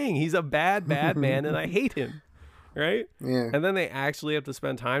can't hang. He's a bad man and I hate him. Right? Yeah. And then they actually have to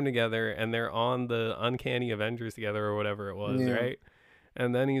spend time together and they're on the Uncanny Avengers together or whatever it was, right?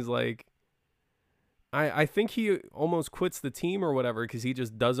 And then he's like, I think he almost quits the team or whatever because he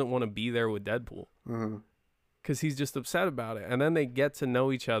just doesn't want to be there with Deadpool. Because he's just upset about it. And then they get to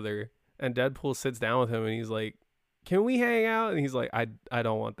know each other and Deadpool sits down with him and he's like, can we hang out? And he's like, I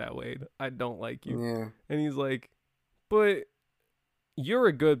don't want that, Wade. I don't like you. Yeah. And he's like, but you're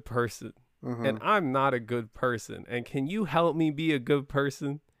a good person. And I'm not a good person. And can you help me be a good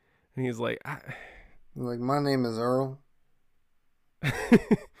person? And he's like, my name is Earl.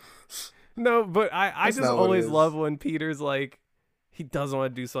 No, but I just always love when Peter's like, he doesn't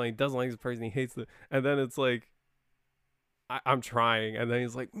want to do something. He doesn't like this person. He hates it. And then it's like, I'm trying. And then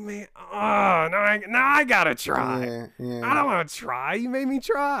he's like, man, now I gotta try. Yeah. I don't want to try. You made me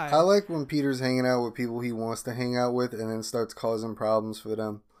try. I like when Peter's hanging out with people he wants to hang out with and then starts causing problems for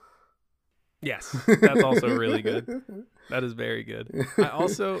them. Yes, that's also really good. That is very good.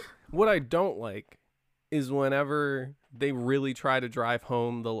 What I don't like is whenever they really try to drive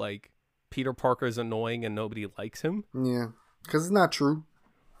home the like, Peter Parker's annoying and nobody likes him. Yeah, because it's not true.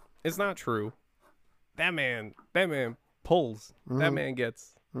 It's not true. That man pulls. That man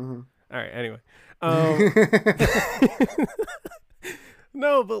gets. All right, anyway.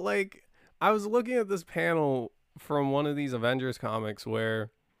 No, but like, I was looking at this panel from one of these Avengers comics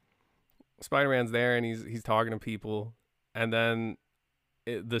where Spider-Man's there and he's talking to people, and then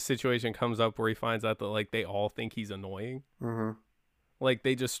the situation comes up where he finds out that like they all think he's annoying. Like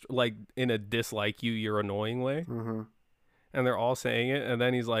they just like in a dislike you're annoying way. And they're all saying it, and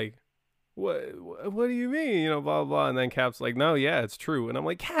then he's like, what do you mean, blah blah blah. And then Cap's like, no, yeah, it's true. And I'm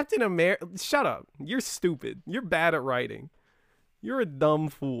like, Captain America, shut up, you're stupid, you're bad at writing, you're a dumb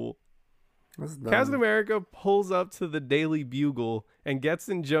fool. Captain America pulls up to the Daily Bugle and gets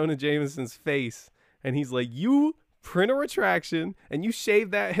in Jonah Jameson's face, and he's like, you print a retraction and you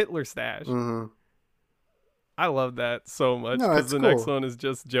shave that Hitler stash. I love that so much because the next one is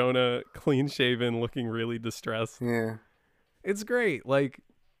just Jonah clean shaven looking really distressed. Yeah, it's great. Like,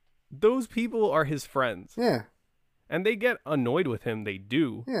 those people are his friends. Yeah, and they get annoyed with him. They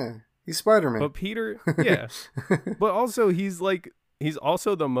do. Yeah, he's Spider-Man. But Peter, yeah. But also he's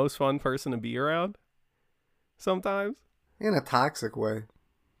also the most fun person to be around sometimes. In a toxic way.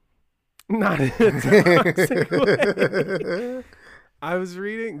 Not in a toxic way. I was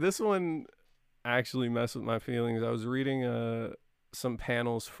reading, this one actually messed with my feelings. I was reading some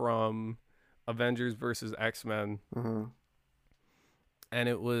panels from Avengers versus X-Men. And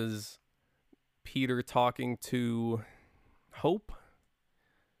it was Peter talking to Hope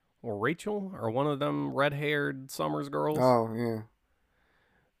or Rachel or one of them red-haired Summers girls. Oh, yeah.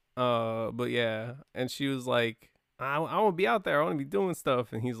 But yeah, and she was like, I want to be out there, I want to be doing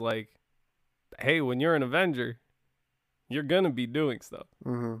stuff. And he's like, hey, when you're an Avenger, you're gonna be doing stuff.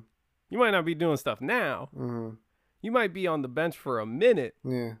 You might not be doing stuff now. You might be on the bench for a minute.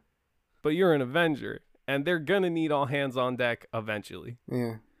 Yeah, but you're an Avenger, and they're gonna need all hands on deck eventually.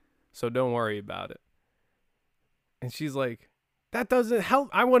 Yeah, so don't worry about it. And she's like, that doesn't help,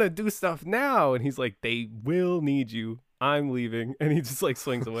 I want to do stuff now. And he's like, they will need you, I'm leaving. And he just like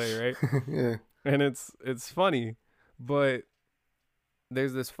swings away, right? Yeah. And it's funny, but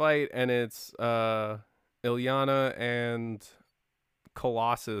there's this fight, and it's Illyana and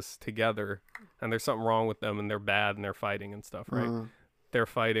Colossus together, and there's something wrong with them, and they're bad, and they're fighting and stuff, right? They're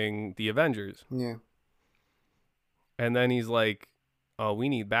fighting the Avengers. Yeah. And then he's like, oh, we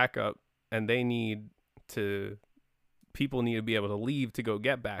need backup, and people need to be able to leave to go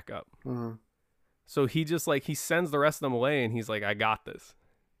get backup. So he just like, he sends the rest of them away, and he's like, I got this.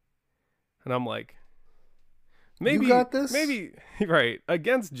 And I'm like, maybe, you got this? Maybe, right.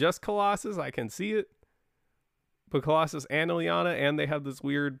 Against just Colossus, I can see it. But Colossus and Illyana, and they have this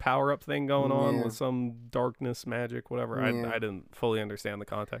weird power-up thing going on with some darkness, magic, whatever. I didn't fully understand the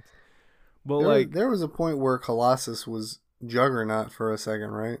context. But there was a point where Colossus was Juggernaut for a second,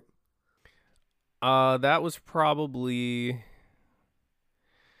 right? That was probably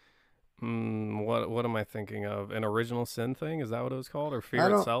what am I thinking of? An Original Sin thing? Is that what it was called? Or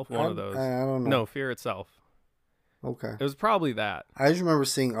Fear Itself? One of those. I don't know. No, Fear Itself. Okay. It was probably that. I just remember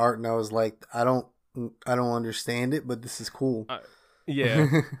seeing art and I was like, I don't understand it, but this is cool. Yeah.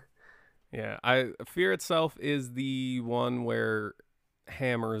 Yeah. Fear Itself is the one where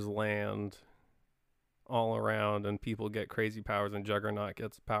hammers land all around and people get crazy powers and Juggernaut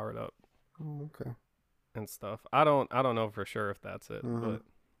gets powered up. Oh, okay. And stuff. I don't know for sure if that's it, but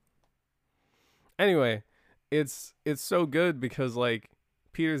anyway, it's so good because like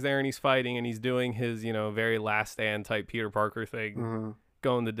Peter's there and he's fighting and he's doing his, you know, very Last Stand type Peter Parker thing,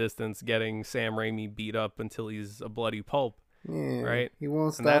 going the distance, getting Sam Raimi beat up until he's a bloody pulp. Yeah, right? He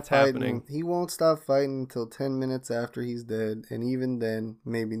won't And stop that's fighting. happening. He won't stop fighting until 10 minutes after he's dead, and even then,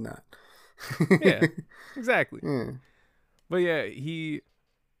 maybe not. Yeah, exactly. Yeah. But yeah,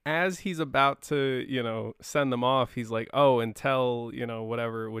 as he's about to, you know, send them off, he's like, oh, and tell, you know,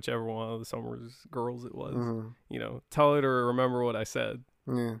 whichever one of the Summers girls it was, you know, tell her to remember what I said.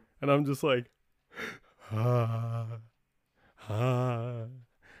 Yeah. And I'm just like,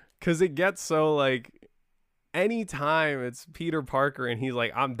 because it gets so like, anytime it's Peter Parker and he's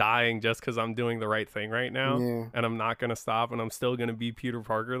like, I'm dying just because I'm doing the right thing right now, and I'm not gonna stop, and I'm still gonna be Peter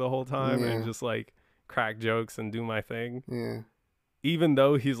Parker the whole time, and just like crack jokes and do my thing, even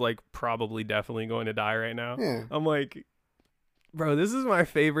though he's like probably definitely going to die right now. I'm like, bro, this is my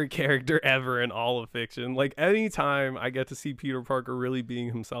favorite character ever in all of fiction. Like, anytime I get to see Peter Parker really being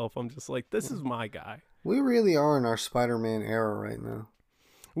himself, I'm just like, this is my guy. We really are in our Spider-Man era right now.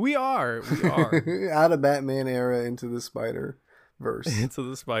 We are. Out of Batman era into the Spider-Verse. Into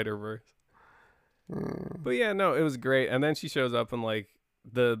the Spider-Verse. But yeah, no, it was great. And then she shows up and like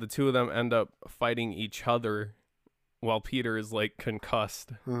the two of them end up fighting each other while Peter is like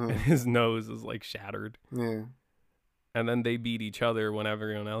concussed and his nose is like shattered. Yeah. And then they beat each other when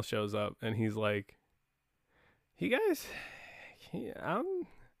everyone else shows up, and he's like, "You guys, I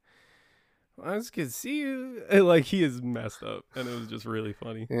just could see you." And like, he is messed up, and it was just really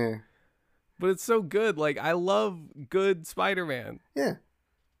funny. Yeah. But it's so good. Like, I love good Spider-Man. Yeah.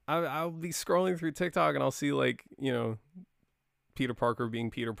 I'll be scrolling through TikTok and I'll see like, you know, Peter Parker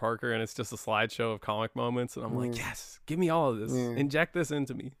being Peter Parker, and it's just a slideshow of comic moments, and I'm like, yes, give me all of this. Inject this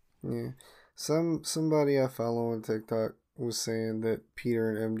into me. Yeah. Somebody I follow on TikTok was saying that Peter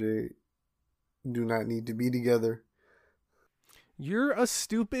and MJ do not need to be together. You're a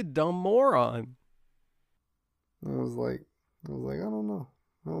stupid, dumb moron. I was like, I don't know.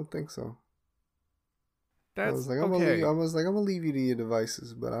 I don't think so. That's I was like, okay. I'm gonna leave you to your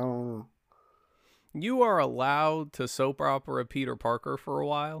devices, but I don't know. You are allowed to soap opera Peter Parker for a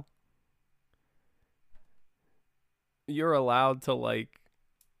while. You're allowed to like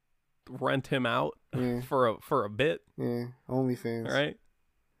rent him out for a bit. Yeah, OnlyFans. All right.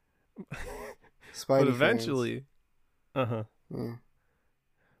 Spidey but eventually, Yeah.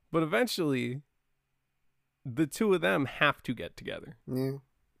 But eventually, the two of them have to get together. Yeah.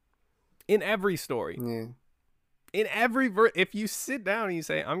 In every story. Yeah. In every if you sit down and you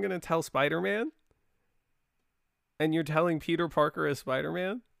say, I'm gonna tell Spider-Man, and you're telling Peter Parker as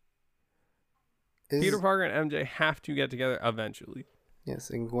Spider-Man, Peter Parker and MJ have to get together eventually. Yes,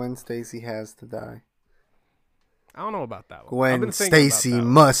 and Gwen Stacy has to die. I don't know about that one. Gwen Stacy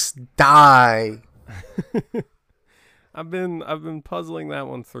must die. I've been puzzling that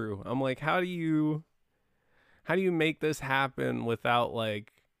one through. I'm like, how do you make this happen without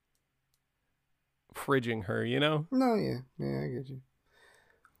like fridging her, you know? No, yeah, I get you.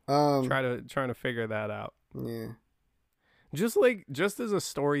 Trying to figure that out. Yeah. Just as a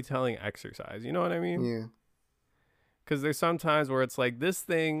storytelling exercise, you know what I mean? Yeah. Because there's some times where it's like, this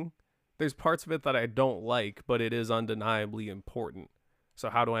thing, there's parts of it that I don't like, but it is undeniably important. So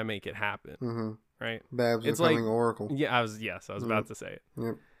how do I make it happen? Mm-hmm. Right? Babs it's becoming like, Oracle. Yeah, I was about to say it.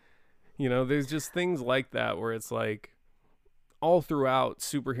 Yep. You know, there's just things like that where it's like all throughout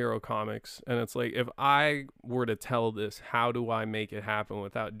superhero comics, and it's like, if I were to tell this, how do I make it happen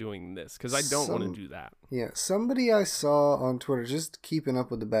without doing this? Because I don't want to do that. Yeah, somebody I saw on Twitter, just keeping up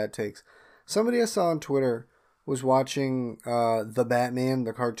with the bad takes, somebody I saw on Twitter was watching The Batman,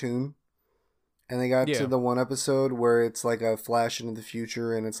 the cartoon, and they got to the one episode where it's like a flash into the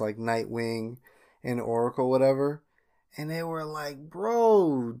future, and it's like Nightwing and Oracle, whatever, and they were like,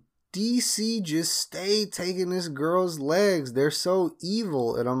 bro, DC just stay taking this girl's legs. They're so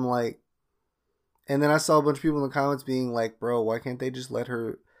evil. And I'm like, and then I saw a bunch of people in the comments being like, bro, why can't they just let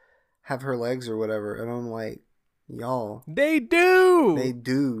her have her legs or whatever? And I'm like, y'all. They do. They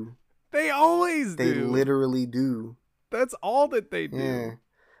do. They always do. They literally do. That's all that they do. Yeah.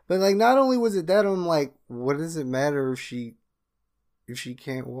 But like, not only was it that, I'm like, what does it matter if she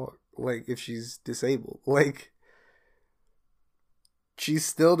can't walk? Like, if she's disabled? Like, she's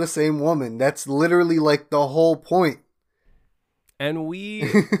still the same woman. That's literally like the whole point. And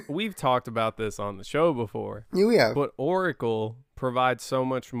we've talked about this on the show before. Yeah, we have. But Oracle provides so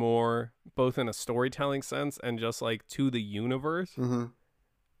much more, both in a storytelling sense and just like to the universe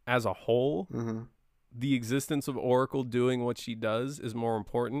as a whole. The existence of Oracle doing what she does is more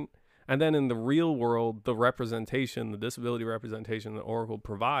important. And then in the real world, the representation, the disability representation that Oracle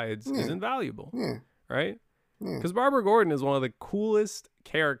provides is invaluable. Yeah. Right? Yeah. Because Barbara Gordon is one of the coolest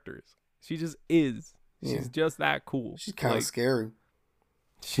characters. She just is. She's just that cool. She's kind of scary.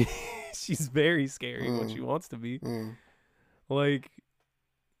 She's very scary when she wants to be. Like,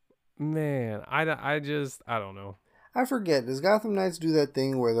 man, I don't know. I forget. Does Gotham Knights do that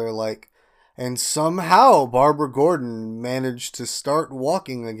thing where they're like, and somehow Barbara Gordon managed to start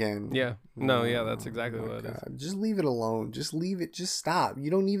walking again? Yeah. No, yeah, that's exactly what it is. Just leave it alone. Just leave it. Just stop. You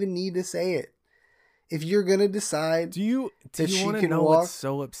don't even need to say it. If you're going to decide do you want to know what's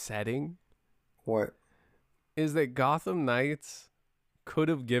so upsetting? What? Is that Gotham Knights could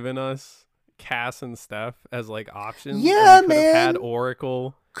have given us Cass and Steph as like options. Yeah, and we could have had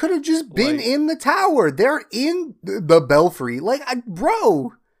Oracle. Could have just been in the tower. They're in the Belfry. Like,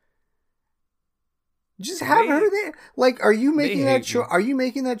 bro, just have her there. Like, are you making that choice? Are you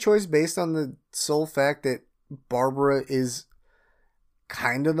making that choice based on the sole fact that Barbara is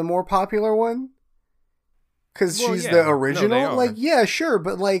kind of the more popular one? Because she's the original. No, like, yeah, sure,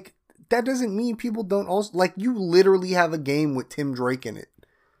 but like that doesn't mean people don't also like. You literally have a game with Tim Drake in it.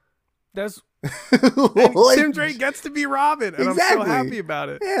 That's like, Tim Drake gets to be Robin, and exactly. I'm so happy about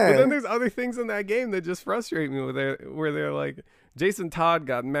it. Yeah. But then there's other things in that game that just frustrate me where they're like, Jason Todd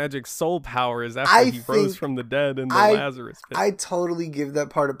got magic soul powers after he rose from the dead in the Lazarus pit. I totally give that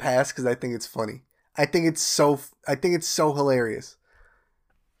part a pass because I think it's funny. I think it's so hilarious.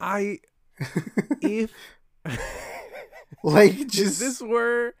 If like just if this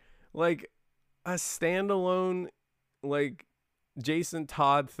were like a standalone like Jason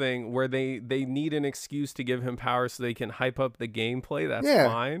Todd thing where they need an excuse to give him power so they can hype up the gameplay, that's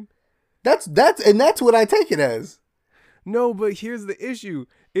fine. That's what I take it as. No, but here's the issue.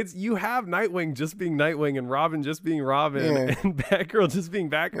 It's you have Nightwing just being Nightwing and Robin just being Robin and Batgirl just being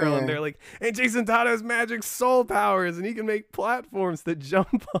Batgirl, and they're like, and Jason Todd has magic soul powers and he can make platforms that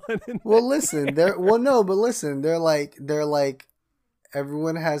jump on. Well, listen, they're like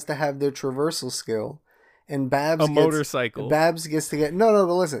everyone has to have their traversal skill, and motorcycle. Babs gets to get but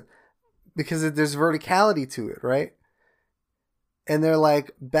listen, because there's verticality to it, right? And they're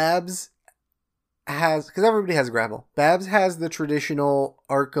like Babs has, because everybody has grapple. Babs has the traditional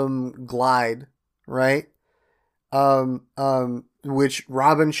Arkham glide, right? Which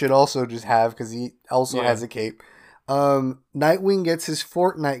Robin should also just have because he also has a cape. Nightwing gets his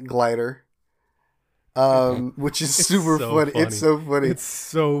Fortnite glider, which is super funny. It's so funny. It's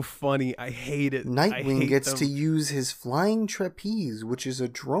so funny. I hate it. Nightwing gets to use his flying trapeze, which is a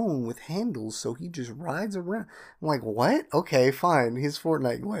drone with handles, so he just rides around. I'm like, what? Okay, fine. His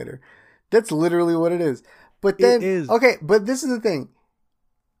Fortnite glider. That's literally what it is. But then, okay, but this is the thing.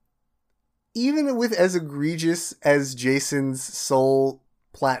 Even with as egregious as Jason's soul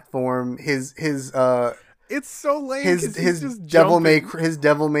platform, his it's so lame. His Devil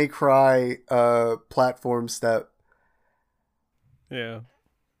May Cry platform step. Yeah.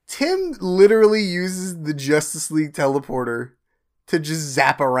 Tim literally uses the Justice League teleporter to just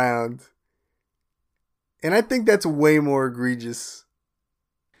zap around. And I think that's way more egregious.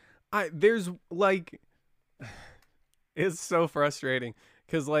 There's like, it's so frustrating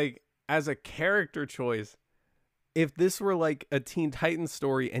because like as a character choice, if this were like a Teen Titans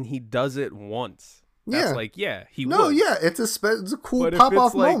story and he does it once, that's like, he would. Yeah, it's a cool pop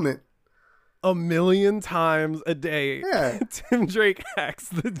off moment. A million times a day, Tim Drake hacks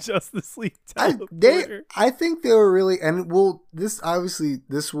the Justice League teleporter. I think they were really, and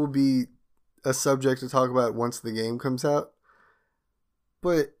this will be a subject to talk about once the game comes out,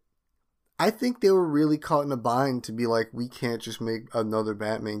 but I think they were really caught in a bind to be like, we can't just make another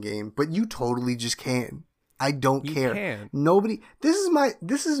Batman game, but you totally just can. I don't care. Can. Nobody. This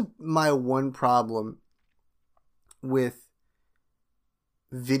is my one problem with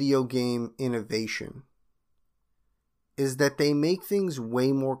video game innovation is that they make things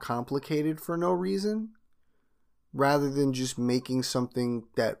way more complicated for no reason rather than just making something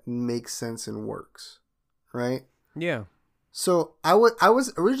that makes sense and works. Right? Yeah. So I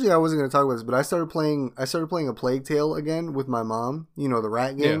was originally I wasn't going to talk about this, but I started playing A Plague Tale again with my mom. You know, the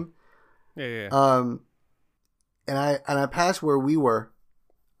rat game. Yeah. And I passed where we were.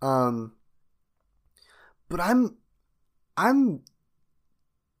 But I'm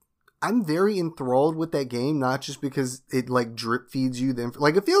very enthralled with that game, not just because it like drip feeds you them.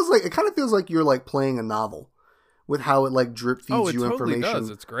 Like it kind of feels like you're like playing a novel with how it like drip feeds you totally information. Does.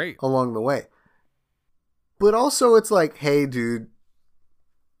 It's great along the way. But also it's like, hey, dude,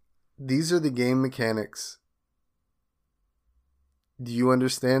 these are the game mechanics. Do you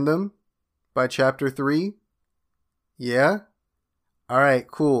understand them? By chapter 3? Yeah? Alright,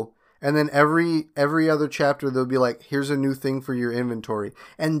 cool. And then every other chapter, they'll be like, here's a new thing for your inventory.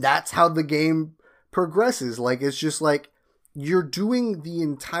 And that's how the game progresses. Like, it's just like you're doing the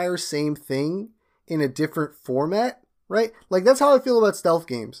entire same thing in a different format, right? Like, that's how I feel about stealth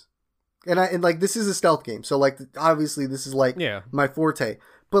games. And like, this is a stealth game, so like, obviously this is like my forte.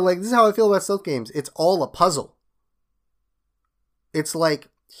 But like, this is how I feel about stealth games. It's all a puzzle. It's like,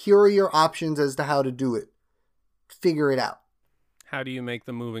 here are your options as to how to do it. Figure it out. How do you make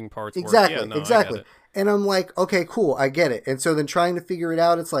the moving parts work? Yeah, no, exactly. And I'm like, okay, cool, I get it. And so then trying to figure it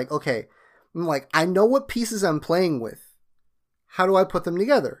out, it's like, okay, I'm like, I know what pieces I'm playing with. How do I put them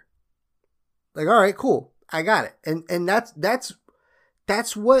together? Like, all right, cool, I got it. And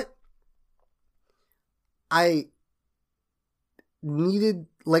that's what I needed.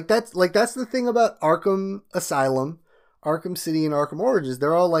 Like, that's the thing about Arkham Asylum, Arkham City, and Arkham Origins.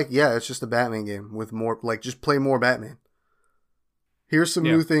 They're all like, yeah, it's just a Batman game with more, like, just play more Batman. Here's some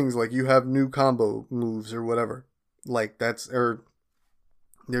new things, like you have new combo moves or whatever. Like,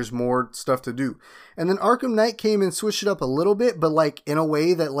 there's more stuff to do. And then Arkham Knight came and switched it up a little bit, but like in a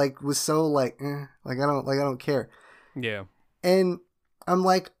way that like was so like, I don't care. Yeah. And I'm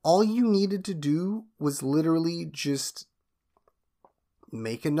like, all you needed to do was literally just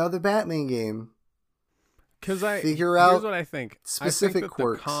make another Batman game. Because figure out here's what I think. Specific I think that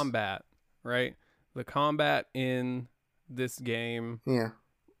quirks. The combat, right? The combat in this game,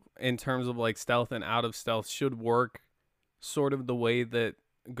 in terms of like stealth and out of stealth, should work sort of the way that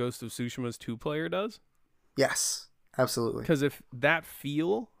Ghost of Tsushima's 2-player does. Yes, absolutely. Because if that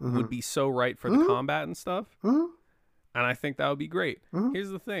feel would be so right for the combat and stuff, and I think that would be great. Here's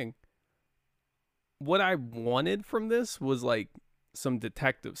the thing. What I wanted from this was like some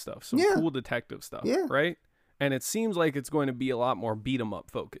detective stuff, some cool detective stuff, right? And it seems like it's going to be a lot more beat 'em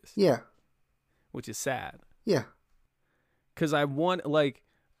up focused. Yeah. Which is sad. Yeah. Because I want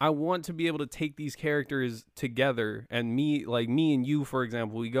to be able to take these characters together, and me and you, for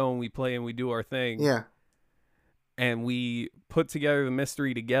example, we go and we play and we do our thing. Yeah. And we put together the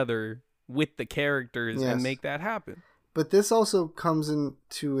mystery together with the characters and make that happen. But this also comes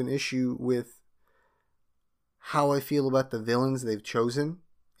into an issue with how I feel about the villains they've chosen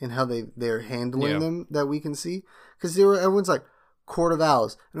and how they're handling them that we can see. Because everyone's like, Court of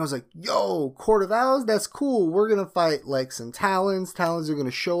Owls. And I was like, yo, Court of Owls? That's cool. We're going to fight like some Talons. Talons are going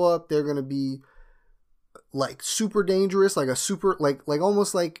to show up. They're going to be like super dangerous, like a super, like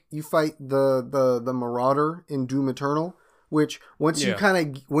almost like you fight the Marauder in Doom Eternal, which once you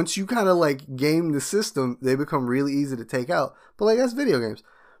kind of like game the system, they become really easy to take out. But like, that's video games.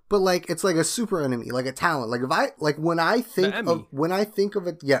 But like, it's like a super enemy, like a Talon. Like when I think of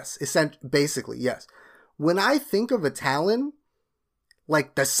it, yes, basically, yes. When I think of a Talon,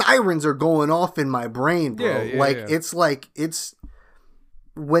 like, the sirens are going off in my brain, bro. It's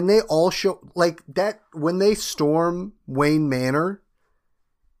when they all show, like, that, when they storm Wayne Manor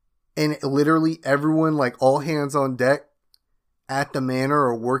and literally everyone, like, all hands on deck at the manor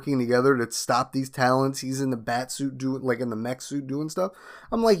are working together to stop these Talons. He's in the bat suit in the mech suit doing stuff.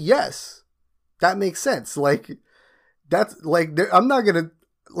 I'm like, yes, that makes sense. Like, that's, like, I'm not gonna,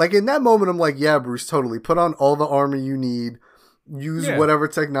 like, in that moment, I'm like, yeah, Bruce, totally. Put on all the armor you need. Use whatever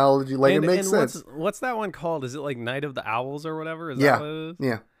technology, like, it makes sense. What's that one called? Is it like Night of the Owls or whatever? Is that what it is?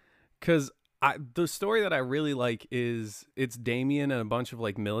 Yeah. Because the story that I really like is it's Damien and a bunch of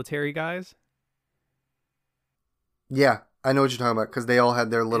like military guys. Yeah, I know what you're talking about, because they all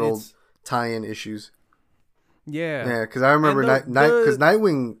had their little tie-in issues. Yeah. Yeah, because I remember because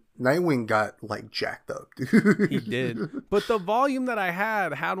Nightwing got like jacked up, dude. He did. But the volume that I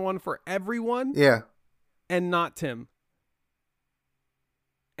had one for everyone. Yeah. And not Tim.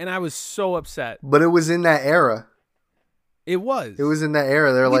 And I was so upset. But it was in that era. It was. It was in that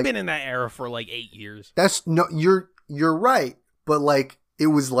era. We've been in that era for like 8 years. You're right. But like, it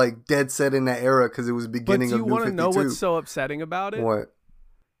was like dead set in that era because it was beginning of New 52. But do you want to know what's so upsetting about it? What?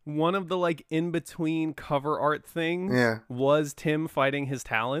 One of the like in between cover art things was Tim fighting his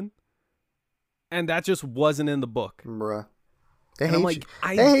Talon. And that just wasn't in the book. Bruh. They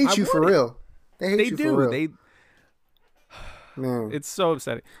hate you for real. They hate you for real. It's so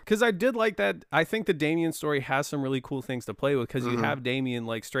upsetting because I did like that. I think the Damien story has some really cool things to play with because you have Damien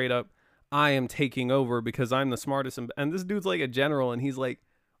like straight up, I am taking over because I'm the smartest, and this dude's like a general, and he's like,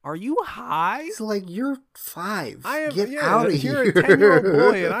 are you high? He's like, you're 5. Get out of here. You're a 10-year-old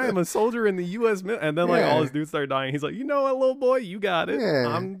boy, and I am a soldier in the U.S. And then like all his dudes start dying. He's like, you know what, little boy, you got it.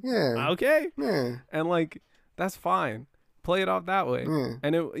 I'm okay. Yeah. And like, that's fine. Play it off that way.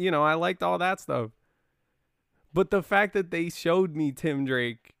 And it, I liked all that stuff. But the fact that they showed me Tim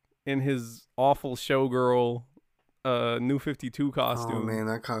Drake in his awful showgirl New 52 costume. Oh, man,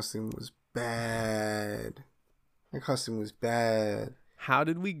 that costume was bad. That costume was bad. How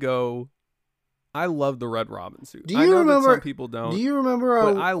did we go I love the Red Robin suit. Do you I know remember? that some people don't. Do you remember?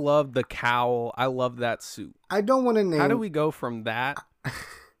 But I love the cowl. I love that suit. I don't want to name. How do we go from that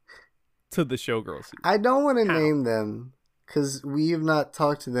to the showgirl suit? I don't want to name them because we have not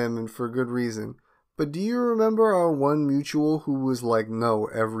talked to them, and for good reason. But do you remember our one mutual who was like, "No,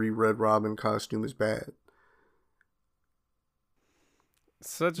 every Red Robin costume is bad."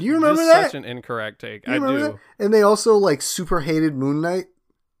 You remember that? Such an incorrect take. I do. That? And they also like super hated Moon Knight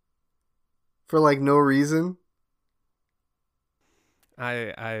for like no reason.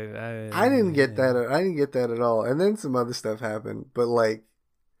 I didn't get that. I didn't get that at all. And then some other stuff happened, but like,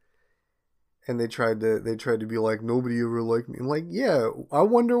 and they tried to be like, nobody ever liked me. I'm like, yeah, I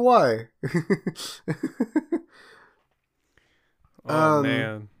wonder why. Oh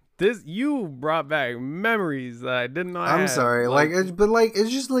man. You brought back memories that I didn't know I had. I'm sorry. It's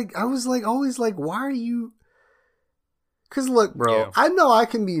just like, I was like, always like, why are you? Because look, bro, yeah. I know I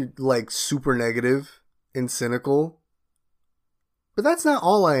can be like super negative and cynical, but that's not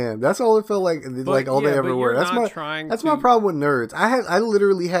all I am. That's all it felt like all they ever were. That's my problem with nerds. I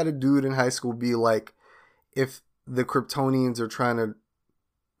literally had a dude in high school be like, if the Kryptonians are trying to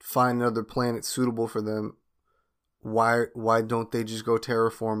find another planet suitable for them, why don't they just go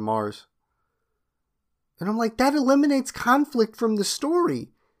terraform Mars? And I'm like, that eliminates conflict from the story.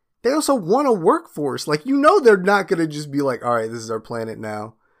 They also want a workforce. Like, they're not going to just be like, all right, this is our planet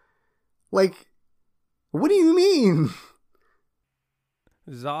now. Like, what do you mean?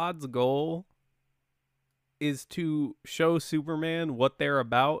 Zod's goal is to show Superman what they're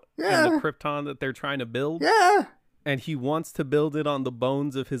about and the Krypton that they're trying to build. Yeah. And he wants to build it on the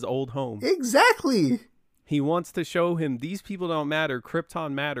bones of his old home. Exactly. He wants to show him, these people don't matter.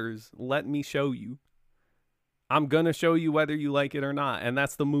 Krypton matters. Let me show you. I'm going to show you whether you like it or not. And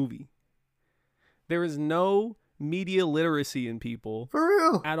that's the movie. There is no media literacy in people. For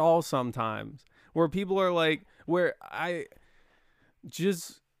real. At all sometimes. Where people are like, I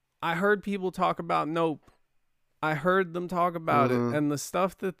heard people talk about Nope. I heard them talk about it. And the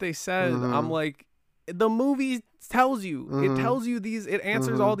stuff that they said, I'm like, the movie tells you. It tells you these. It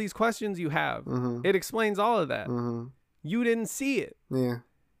answers all these questions you have. It explains all of that. You didn't see it. Yeah.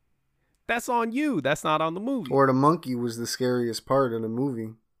 That's on you. That's not on the movie. Or the monkey was the scariest part of the movie.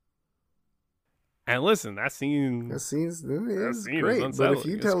 And listen, that scene is great. But if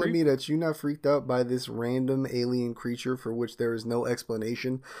you're telling me that you're not freaked out by this random alien creature for which there is no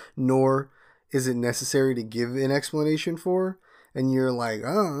explanation, nor is it necessary to give an explanation for, and you're like,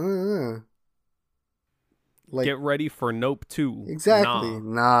 like, get ready for Nope 2. Exactly.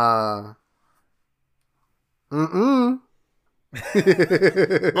 Nah. Uh-uh.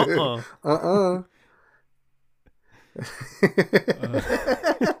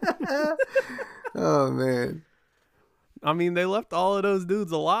 Oh man. I mean, they left all of those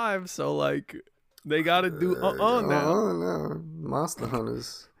dudes alive, so like they gotta do now. No. Monster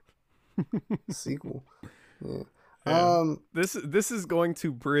Hunters sequel. Yeah. This is going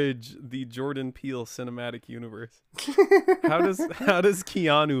to bridge the Jordan Peele cinematic universe. How does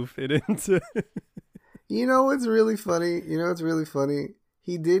Keanu fit into? You know what's really funny?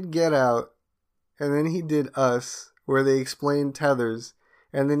 He did Get Out, and then he did Us, where they explained tethers,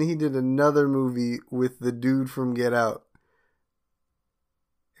 and then he did another movie with the dude from Get Out.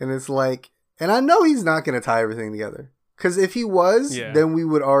 And it's like, and I know he's not going to tie everything together. Because if he was, then we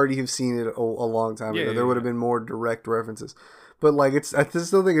would already have seen it a long time ago. There would have been more direct references. But like, I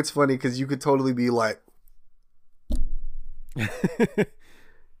still think it's funny because you could totally be like,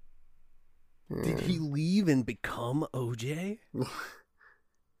 did he leave and become OJ?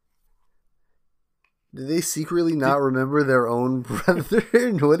 Did they secretly not remember their own brother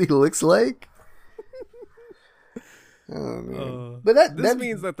and what he looks like? Oh man! But that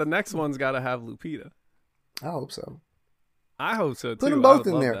means that the next one's got to have Lupita. I hope so. I hope so too. Put them both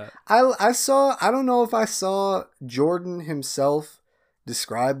in there. That. I don't know if I saw Jordan himself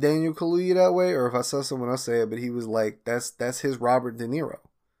describe Daniel Kaluuya that way, or if I saw someone else say it, but he was like, "That's his Robert De Niro."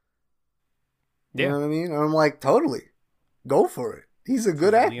 You know what I mean? And I'm like, totally, go for it. He's a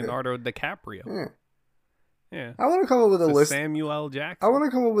good actor. Leonardo DiCaprio. Yeah. I want to come up with a list. Samuel L. Jackson. I want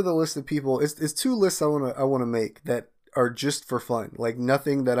to come up with a list of people. It's two lists I want to make that are just for fun. Like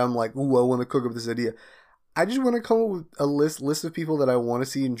nothing that I'm like, ooh, I want to cook up this idea. I just want to come up with a list of people that I want to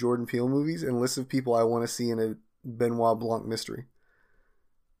see in Jordan Peele movies and list of people I want to see in a Benoit Blanc mystery.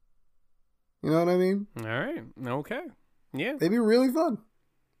 You know what I mean? All right. Okay. Yeah. They'd be really fun.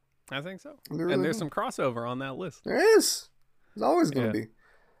 I think so. Really and there's some crossover on that list. There is. There's always going to be.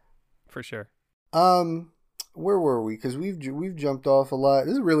 For sure. Where were we? Because we've jumped off a lot.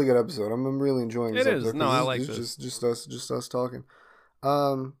 This is a really good episode. I'm really enjoying this episode. It is. No, I like this. Just us talking.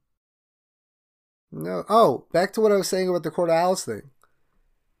 No. Oh, back to what I was saying about the Court of Owls thing.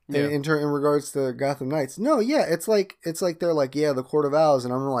 Yeah. In regards to Gotham Knights. No, yeah, it's like they're like, yeah, the Court of Owls,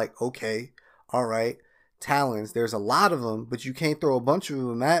 and I'm like, okay, all right, Talons. There's a lot of them, but you can't throw a bunch of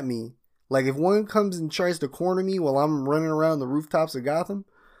them at me. Like if one comes and tries to corner me while I'm running around the rooftops of Gotham,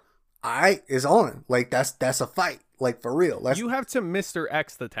 it's on. Like that's a fight. Like for real. You have to Mr.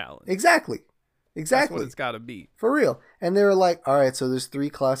 X the Talon. Exactly. That's what it's got to be. For real. And they were like, all right, so there's 3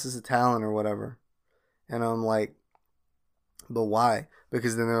 classes of Talon or whatever. And I'm like, but why?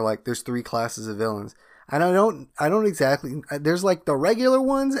 Because then they're like, there's 3 classes of villains. And I don't exactly, there's like the regular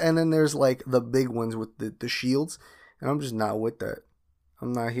ones and then there's like the big ones with the shields. And I'm just not with that.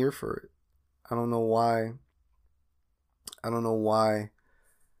 I'm not here for it. I don't know why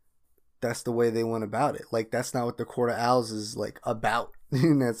that's the way they went about it. Like, that's not what the Court of Owls is like about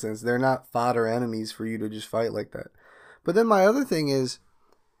in that sense. They're not fodder enemies for you to just fight like that. But then my other thing is,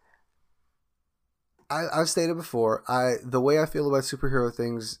 I've stated before, the way I feel about superhero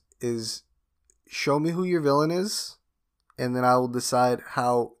things is show me who your villain is, and then I will decide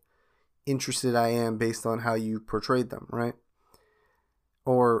how interested I am based on how you portrayed them, right?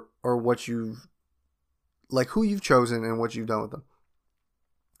 Or what you've, like who you've chosen and what you've done with them.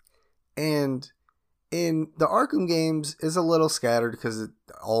 And in the Arkham games is a little scattered because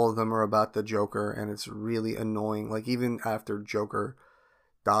all of them are about the Joker, and it's really annoying. Like even after Joker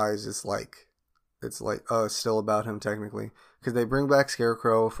dies, it's still about him technically, because they bring back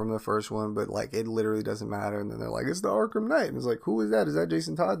Scarecrow from the first one, but like it literally doesn't matter. And then they're like, it's the Arkham Knight, and it's like, who is that? Is that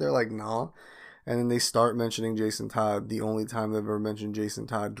Jason Todd? They're like, nah. And then they start mentioning Jason Todd, the only time they've ever mentioned Jason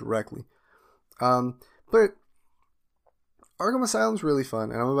Todd directly. But Arkham Asylum's really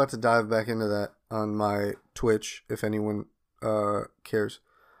fun, and I'm about to dive back into that on my Twitch if anyone cares.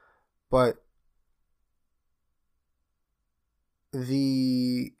 But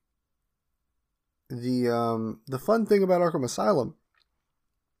the fun thing about Arkham Asylum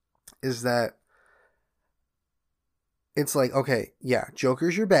is that it's like, okay, yeah,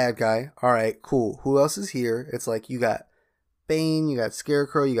 Joker's your bad guy. All right, cool. Who else is here? It's like you got Bane, you got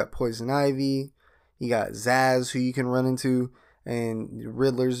Scarecrow, you got Poison Ivy, you got Zaz, who you can run into, and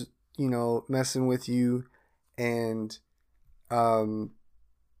Riddler's, messing with you, and like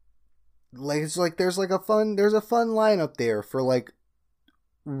it's like there's a fun lineup there for like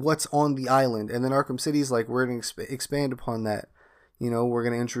what's on the island. And then Arkham City's like, we're gonna expand upon that. We're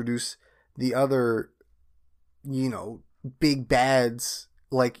gonna introduce the other, big bads.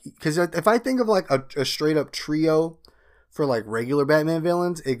 Like, because if I think of like a straight up trio for like regular Batman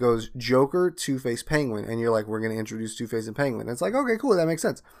villains, it goes Joker, Two-Face, Penguin, and you're like, we're gonna introduce Two-Face and Penguin. And it's like, okay, cool, that makes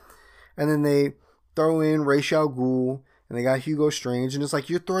sense. And then they throw in Ra's al Ghul, and they got Hugo Strange, and it's like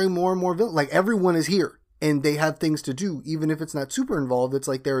you're throwing more and more villains. Like everyone is here, and they have things to do, even if it's not super involved. It's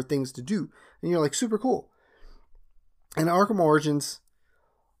like there are things to do, and you're like, super cool. And Arkham Origins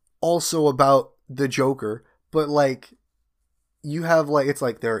also about the Joker, but like you have like, it's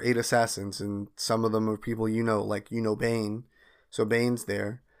like there are 8 assassins, and some of them are people like Bane, so Bane's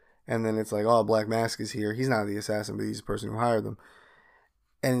there, and then it's like, oh, Black Mask is here. He's not the assassin, but he's the person who hired them.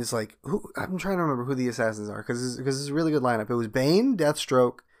 And it's like, I'm trying to remember who the assassins are, because it's a really good lineup. It was Bane,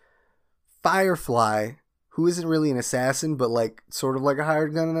 Deathstroke, Firefly, who isn't really an assassin, but like sort of like a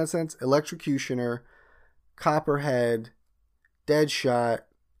hired gun in that sense, Electrocutioner, Copperhead, Deadshot,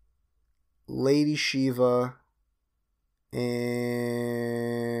 Lady Shiva,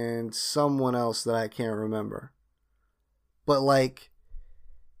 and someone else that I can't remember. But like,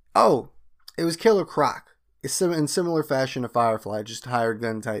 oh, it was Killer Croc. It's in similar fashion to Firefly, just a hired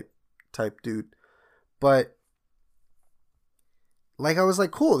gun type dude. But like, I was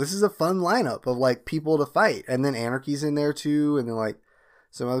like, cool, this is a fun lineup of like people to fight. And then Anarchy's in there too, and then like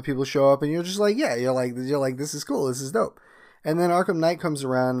some other people show up, and you're just like, yeah, you're like, this is cool, this is dope. And then Arkham Knight comes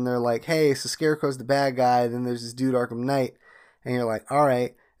around, and they're like, hey, so Scarecrow's the bad guy. Then there's this dude, Arkham Knight, and you're like, all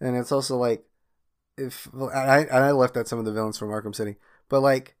right. And it's also like, I left out some of the villains from Arkham City, but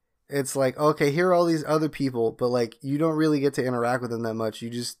like, it's like, okay, here are all these other people, but like, you don't really get to interact with them that much. You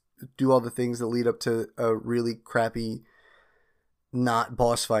just do all the things that lead up to a really crappy, not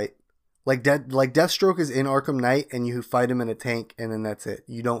boss fight. Like Deathstroke is in Arkham Knight, and you fight him in a tank, and then that's it.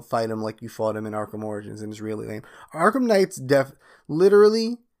 You don't fight him like you fought him in Arkham Origins, and it's really lame. Arkham Knight's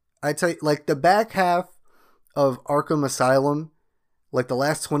literally, I tell you, like the back half of Arkham Asylum, like the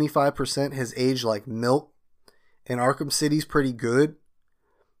last 25% has aged like milk, and Arkham City's pretty good,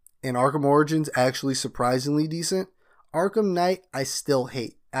 and Arkham Origins actually surprisingly decent. Arkham Knight I still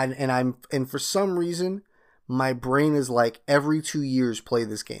hate, and for some reason my brain is like, every 2 years play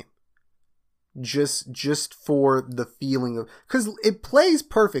this game. Just for the feeling of, because it plays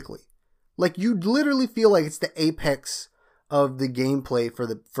perfectly. Like, you literally feel like it's the apex of the gameplay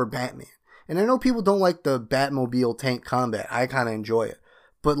for Batman. And I know people don't like the Batmobile tank combat. I kind of enjoy it.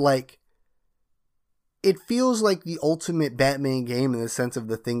 But, like, it feels like the ultimate Batman game in the sense of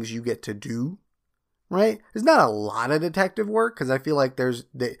the things you get to do, right? There's not a lot of detective work, because I feel like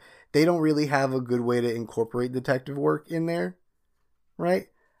they don't really have a good way to incorporate detective work in there, right?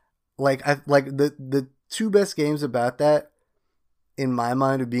 Like, the two best games about that, in my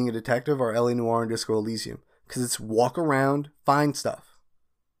mind, of being a detective are LA Noire and Disco Elysium. Because it's walk around, find stuff.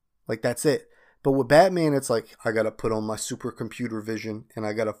 Like, that's it. But with Batman, it's like, I gotta put on my supercomputer vision, and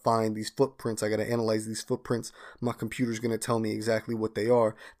I gotta find these footprints. I gotta analyze these footprints. My computer's gonna tell me exactly what they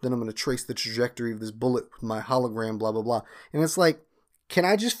are. Then I'm gonna trace the trajectory of this bullet with my hologram, blah, blah, blah. And it's like, can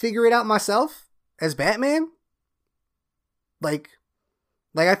I just figure it out myself as Batman? Like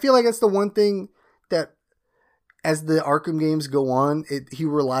I feel like that's the one thing that, as the Arkham games go on, he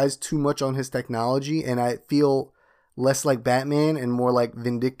relies too much on his technology, and I feel less like Batman and more like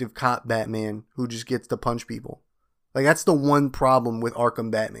vindictive cop Batman who just gets to punch people. Like, that's the one problem with Arkham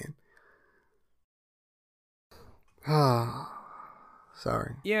Batman.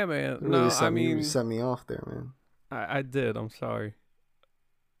 Sorry. Yeah, man. Really You set me off there, man. I did. I'm sorry.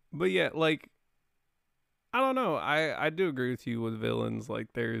 But yeah, like, I don't know. I do agree with you with villains. Like,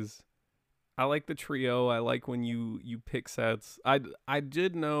 I like the trio. I like when you pick sets. I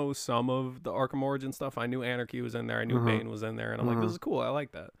did know some of the Arkham Origin stuff. I knew Anarchy was in there. I knew Bane was in there. And I'm like, this is cool. I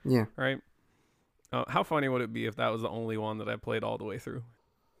like that. Yeah. Right? How funny would it be if that was the only one that I played all the way through?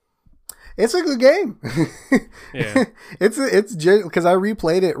 It's a good game. Yeah. It's because I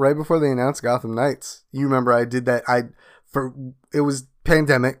replayed it right before they announced Gotham Knights. You remember I did that. It was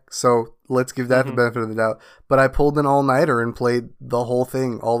pandemic, so let's give that the benefit of the doubt. But I pulled an all-nighter and played the whole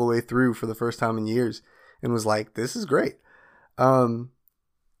thing all the way through for the first time in years, and was like, this is great. But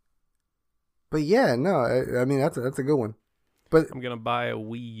yeah, no, I mean, that's a good one. But I'm gonna buy a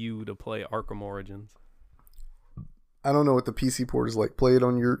Wii U to play Arkham Origins. I don't know what the PC port is like. Play it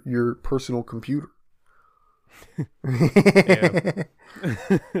on your personal computer.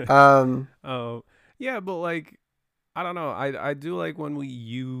 Yeah, but like, I don't know. I do like when we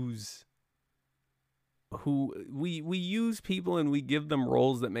use we use people and we give them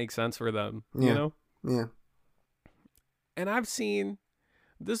roles that make sense for them. Yeah. You know? Yeah. And I've seen,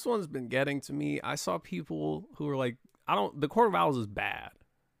 this one's been getting to me. I saw people who were like, the Court of Owls is bad.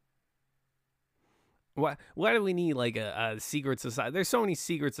 Why do we need like a secret society? There's so many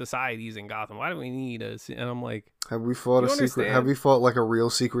secret societies in Gotham. Why do we need and I'm like, have we fought have we fought like a real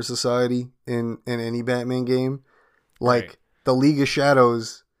secret society in any Batman game? Like, right. The League of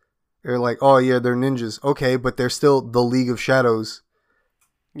Shadows, they're like, oh yeah, they're ninjas. Okay, but they're still the League of Shadows.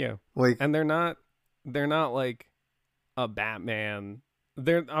 Yeah. Like, and they're not like a Batman.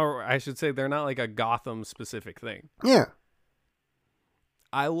 Or I should say, they're not like a Gotham specific thing. Yeah.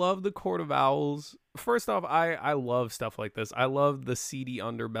 I love the Court of Owls. First off, I love stuff like this. I love the seedy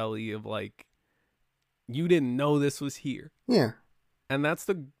underbelly of like, you didn't know this was here. Yeah. And that's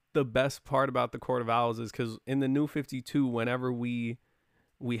the best part about the Court of Owls, is because in the New 52, whenever we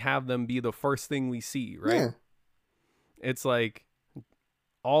have them be the first thing we see, right? Yeah. It's like,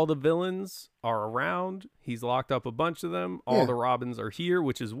 all the villains are around. He's locked up a bunch of them. All the Robins are here,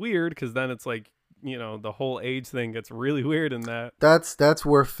 which is weird, because then it's like, you know, the whole age thing gets really weird in that. That's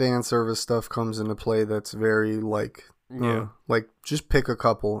where fan service stuff comes into play. That's very like, like, just pick a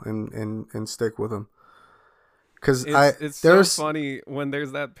couple and stick with them. Because it's so funny when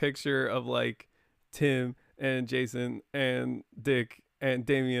there's that picture of like Tim and Jason and Dick and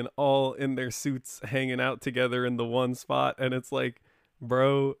Damian all in their suits hanging out together in the one spot, and it's like,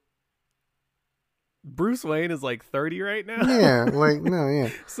 bro, Bruce Wayne is like 30 right now. Yeah, like, no, yeah.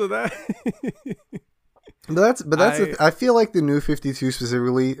 So that I feel like the New 52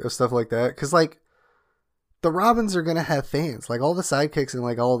 specifically of stuff like that, because like the Robins are gonna have fans, like all the sidekicks and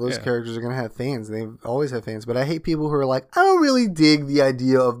like all of those characters are gonna have fans. They've always had fans, but I hate people who are like, I don't really dig the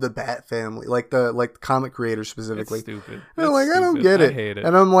idea of the Bat family, like the comic creators specifically. It's stupid. They're like, I don't get it. I hate it.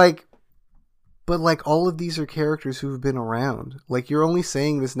 And I'm like, but like all of these are characters who've been around. Like, you're only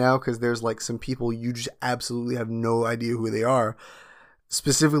saying this now because there's like some people you just absolutely have no idea who they are.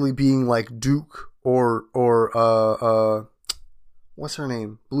 Specifically being like Duke or what's her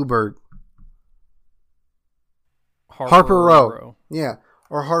name? Bluebird. Harper Row. Yeah.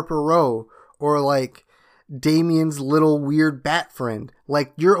 Or Harper Row. Or like Damien's little weird bat friend.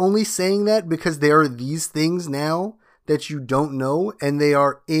 Like, you're only saying that because there are these things now that you don't know, and they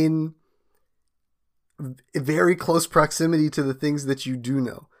are in very close proximity to the things that you do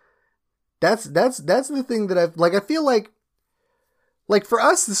know. That's the thing that I feel like like for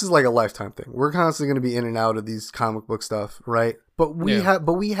us, this is like a lifetime thing. We're constantly going to be in and out of these comic book stuff, right? But we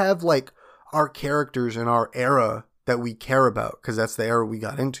have like our characters in our era that we care about because that's the era we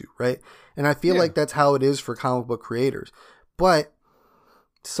got into, right? And I feel like that's how it is for comic book creators. But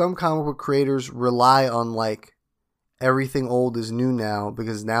some comic book creators rely on like everything old is new now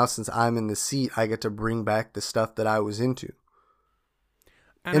because now since I'm in the seat, I get to bring back the stuff that I was into.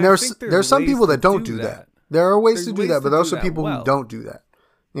 And there's some people that don't do that. There are ways to do that, but there are also people who don't do that.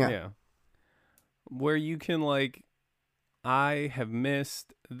 Yeah. Where you can like, I have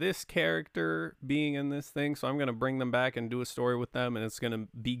missed this character being in this thing, so I'm going to bring them back and do a story with them, and it's going to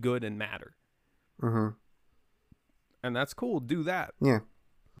be good and matter. Mm-hmm. And that's cool. Do that. Yeah.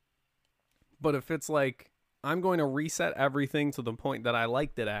 But if it's like, I'm going to reset everything to the point that I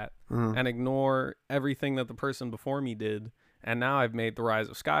liked it at and ignore everything that the person before me did, and now I've made The Rise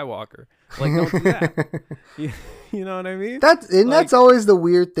of Skywalker. Like, don't do that. You know what I mean? That's always the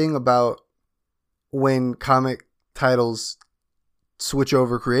weird thing about when comic titles switch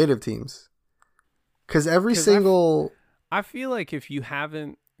over creative teams. Because I feel like if you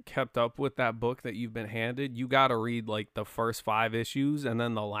haven't kept up with that book that you've been handed, you got to read like the first 5 issues and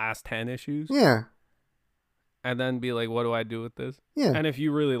then the last 10 issues. Yeah. And then be like, what do I do with this? Yeah. And if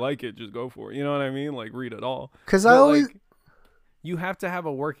you really like it, just go for it. You know what I mean? Like, read it all. Because I always... Like, you have to have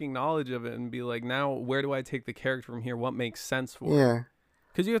a working knowledge of it and be like, now, where do I take the character from here? What makes sense for it?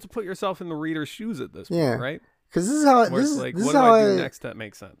 Because you have to put yourself in the reader's shoes at this point, right? Because this is how... Where it's like, what do I do next that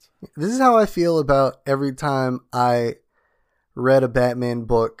makes sense? This is how I feel about every time I read a Batman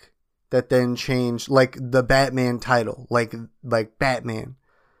book that then changed, like the Batman title, like Batman.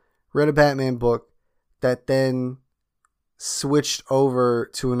 Read a Batman book that then switched over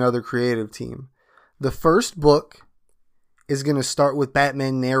to another creative team. The first book is going to start with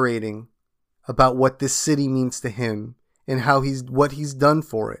Batman narrating about what this city means to him and what he's done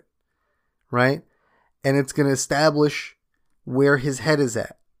for it, right? And it's going to establish where his head is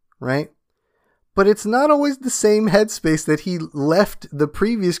at, right? But it's not always the same headspace that he left the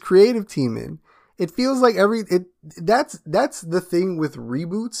previous creative team in. It feels like that's the thing with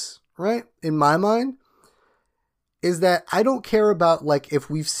reboots, right? In my mind, is that I don't care about like if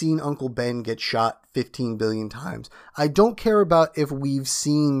we've seen Uncle Ben get shot 15 billion times. I don't care about if we've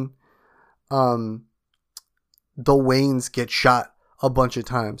seen the Waynes get shot a bunch of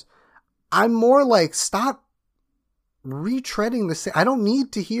times. I'm more like, stop retreading the same. I don't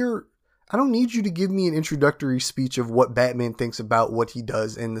need you to give me an introductory speech of what Batman thinks about what he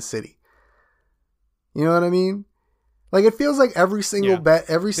does in the city. You know what I mean? Like, it feels like every single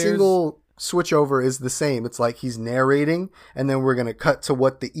single switch over is the same. It's like he's narrating, and then we're going to cut to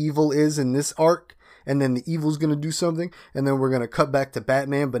what the evil is in this arc, and then the evil's going to do something, and then we're going to cut back to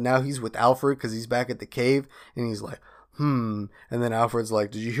Batman, but now he's with Alfred because he's back at the cave, and he's like, and then Alfred's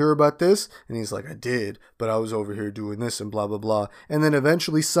like, did you hear about this? And he's like, I did, but I was over here doing this and blah, blah, blah. And then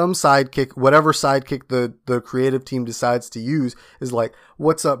eventually some sidekick, whatever sidekick the creative team decides to use, is like,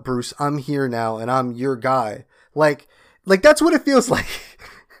 what's up, Bruce? I'm here now, and I'm your guy. Like that's what it feels like.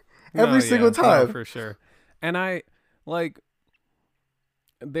 Every single time. No, for sure. And I, like,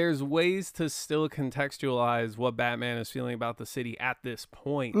 there's ways to still contextualize what Batman is feeling about the city at this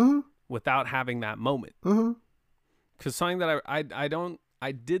point without having that moment. Because something that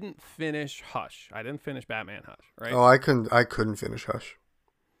I didn't finish Hush. I didn't finish Batman Hush, right? Oh, I couldn't finish Hush.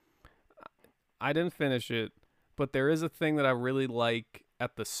 I didn't finish it, but there is a thing that I really like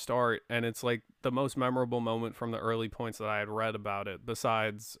at the start, and it's like the most memorable moment from the early points that I had read about it,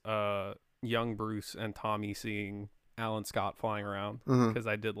 besides young Bruce and Tommy seeing Alan Scott flying around, because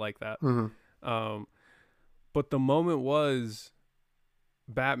I did like that. But the moment was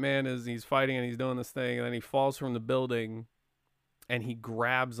Batman he's fighting and he's doing this thing, and then he falls from the building and he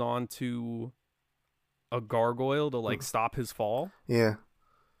grabs onto a gargoyle to like stop his fall. Yeah.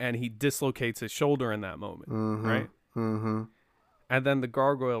 And he dislocates his shoulder in that moment, right? And then the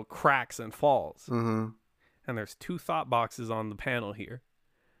gargoyle cracks and falls. And there's 2 thought boxes on the panel here.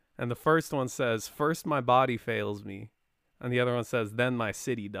 And the first one says, first my body fails me. And the other one says, then my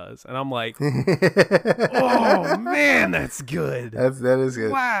city does. And I'm like, oh, man, that's good. That is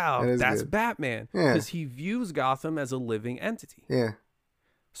good. Wow, that's good. Batman. Because he views Gotham as a living entity. Yeah.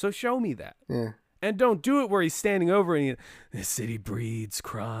 So show me that. Yeah. And don't do it where he's standing over and this city breeds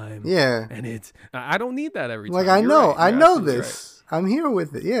crime. Yeah. And I don't need that every time. Like, I know this. Right. I'm here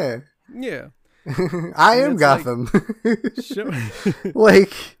with it. Yeah. Yeah. I am Gotham. Like,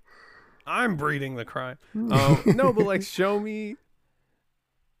 like, I'm breeding the crime. No, but like, show me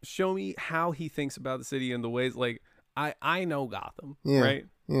how he thinks about the city and the ways, like, I know Gotham, right?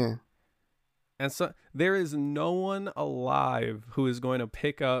 Yeah. And so there is no one alive who is going to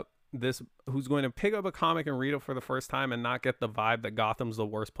pick up a comic and read it for the first time and not get the vibe that Gotham's the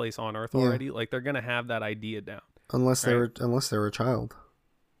worst place on earth already. Like, they're going to have that idea down. Unless they're a child.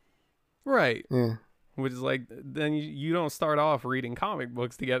 Right. Yeah. Which is like, then you don't start off reading comic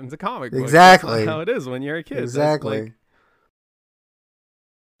books to get into comic books. Exactly. That's not how it is when you're a kid. Exactly.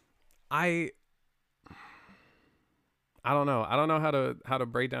 Like, I don't know. I don't know how to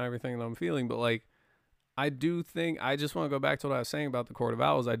break down everything that I'm feeling, but like, I do think, I just want to go back to what I was saying about the Court of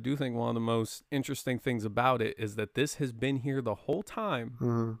Owls. I do think one of the most interesting things about it is that this has been here the whole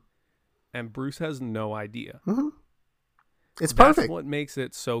time, and Bruce has no idea. It's perfect. That's what makes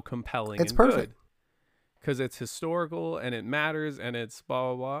it so compelling. It's and perfect. Because it's historical and it matters and it's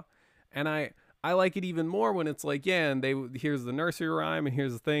blah, blah, blah. And I like it even more when it's like, yeah, and here's the nursery rhyme and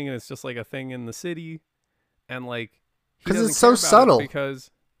here's the thing, and it's just like a thing in the city. And like, because it's so subtle.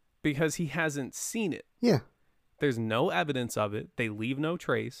 Because he hasn't seen it. Yeah. There's no evidence of it. They leave no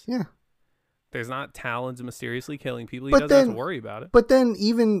trace. Yeah. There's not Talons mysteriously killing people. He doesn't have to worry about it. But then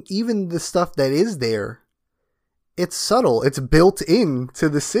even the stuff that is there, it's subtle. It's built into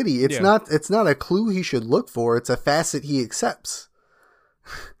the city. It's not a clue he should look for. It's a facet he accepts.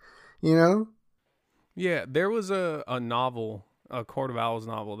 You know? Yeah, there was a novel, a Court of Owls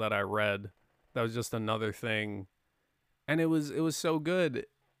novel that I read that was just another thing. And it was so good.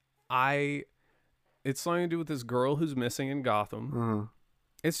 It's something to do with this girl who's missing in Gotham.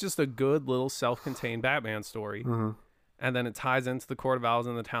 It's just a good little self-contained Batman story. And then it ties into the Court of Owls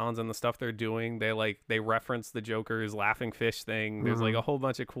and the Talons and the stuff they're doing. They reference the Joker's laughing fish thing. There's like a whole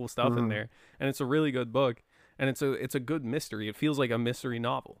bunch of cool stuff in there, and it's a really good book. And it's a good mystery. It feels like a mystery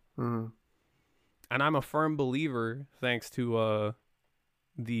novel. And I'm a firm believer, thanks to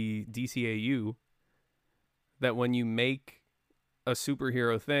the DCAU, that when you make a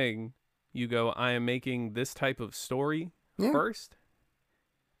superhero thing, you go, I am making this type of story first,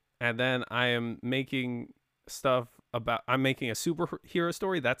 and then I am making I'm making a superhero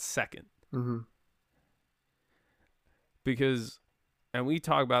story that's second. Because, and we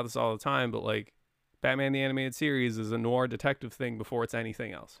talk about this all the time, but like, Batman the Animated Series is a noir detective thing before it's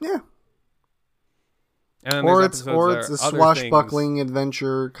anything else. Yeah. And it's a swashbuckling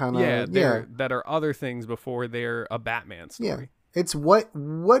adventure kind of. That are other things before they're a Batman story. Yeah. It's what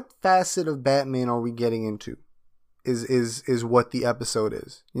facet of Batman are we getting into? Is what the episode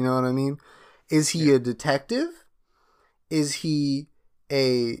is. You know what I mean? Is he a detective? Is he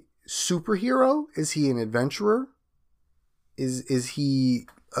a superhero? Is he an adventurer? Is he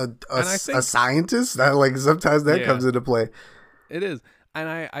a scientist? Like sometimes that comes into play. It is, and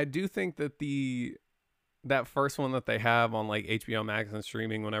I do think that that first one that they have on like HBO Max and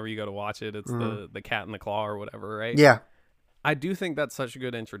streaming, whenever you go to watch it, it's the Cat in the Claw or whatever, right? Yeah. I do think that's such a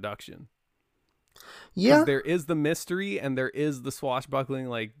good introduction. Yeah. There is the mystery and there is the swashbuckling,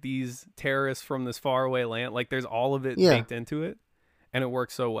 like these terrorists from this faraway land. Like there's all of it baked into it, and it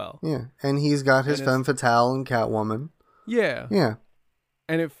works so well. Yeah. And he's got his femme fatale and Catwoman. Yeah. Yeah.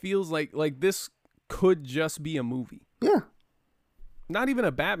 And it feels like this could just be a movie. Yeah. Not even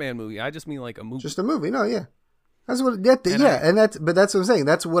a Batman movie. I just mean like a movie. Just a movie. No, yeah. That's what that's what I'm saying.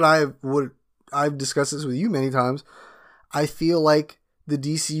 That's what I've discussed this with you many times. I feel like the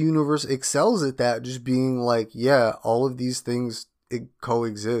DC universe excels at that, just being like, yeah, all of these things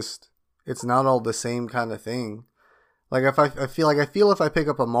coexist. It's not all the same kind of thing. Like if I feel if I pick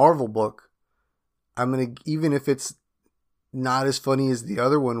up a Marvel book, I'm gonna, even if it's not as funny as the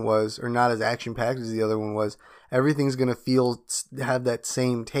other one was, or not as action packed as the other one was, everything's gonna have that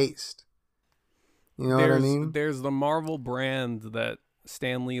same taste. You know what I mean? There's the Marvel brand that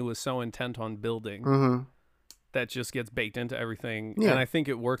Stan Lee was so intent on building. That just gets baked into everything. Yeah. And I think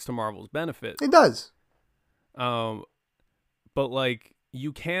it works to Marvel's benefit. It does. But like,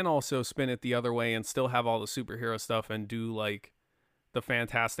 you can also spin it the other way and still have all the superhero stuff and do like the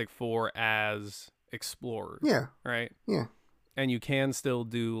Fantastic Four as explorers. Yeah. Right? Yeah. And you can still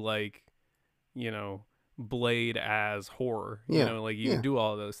do like, Blade as horror. Yeah. Like you can do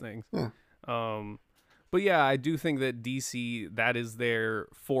all of those things. Yeah. But yeah, I do think that DC, that is their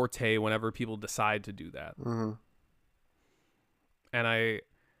forte whenever people decide to do that. And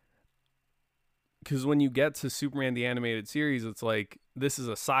because when you get to Superman the Animated Series, it's like, this is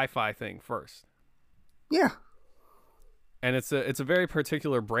a sci-fi thing first. Yeah. And it's a very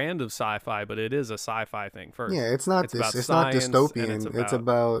particular brand of sci-fi, but it is a sci-fi thing first. Yeah, it's not dystopian. It's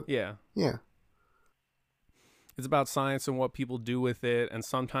about Yeah. It's about science and what people do with it, and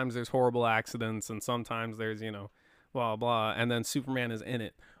sometimes there's horrible accidents, and sometimes there's, blah, blah, and then Superman is in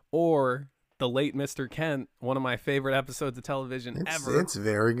it. Or The Late Mr. Kent, one of my favorite episodes of television ever. It's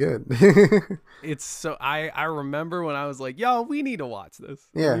very good. It's so I remember when I was like, "Yo, we need to watch this."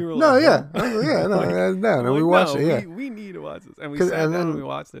 Yeah. And we were No, like, yeah. "Huh?" Yeah, no, Like, no, and we watched it, yeah. We need to watch this. And we sat down and we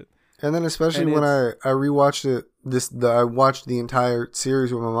watched it. And then especially And when I rewatched it, I watched the entire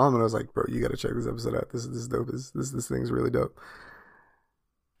series with my mom, and I was like, bro, you got to check this episode out. This is dope. This thing's really dope.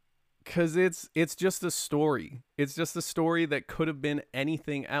 Because it's just a story. It's just a story that could have been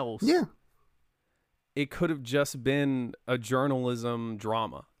anything else. Yeah. It could have just been a journalism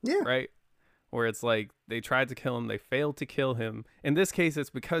drama. Yeah. Right? Where it's like they tried to kill him. They failed to kill him. In this case, it's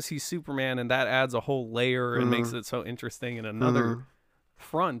because he's Superman, and that adds a whole layer and makes it so interesting in another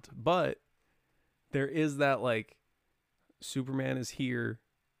front. But there is that, like, Superman is here,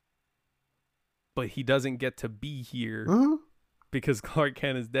 but he doesn't get to be here because Clark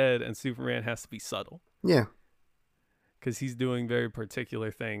Kent is dead, and Superman has to be subtle. Yeah. Because he's doing very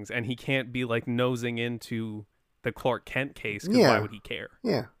particular things, and he can't be, like, nosing into the Clark Kent case, because why would he care?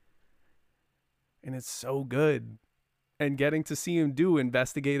 Yeah. And it's so good. And getting to see him do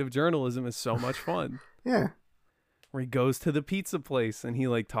investigative journalism is so much fun. Yeah. Where he goes to the pizza place, and he,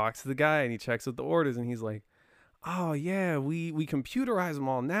 like, talks to the guy, and he checks out the orders, and he's like, oh, yeah, we computerize them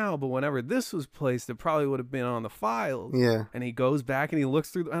all now, but whenever this was placed, it probably would have been on the files. Yeah. And he goes back, and he looks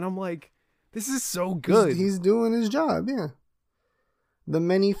through, and I'm like, this is so good. He's doing his job, yeah. The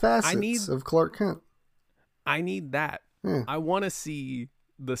many facets of Clark Kent. I need that. Yeah. I want to see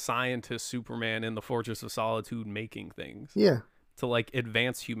the scientist Superman in the Fortress of Solitude making things. Yeah. To, like,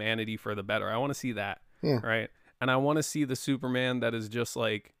 advance humanity for the better. I want to see that. Yeah. Right? And I want to see the Superman that is just,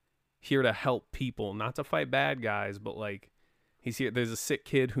 like, here to help people, not to fight bad guys, but, like, he's here. There's a sick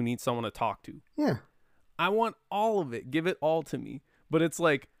kid who needs someone to talk to. Yeah. I want all of it. Give it all to me. But it's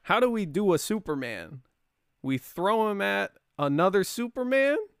like, how do we do a Superman? We throw him at another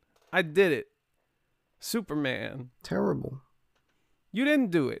Superman? I did it. Superman. Terrible. You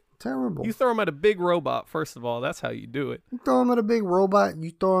didn't do it. Terrible. You throw him at a big robot, first of all. That's how you do it. You throw him at a big robot.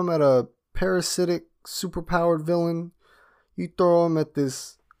 You throw him at a parasitic, superpowered villain. You throw him at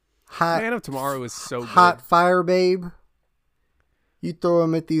this hot... Man of Tomorrow is so hot good. fire babe. You throw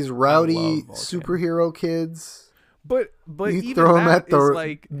him at these rowdy superhero kids. But you even throw him that at the is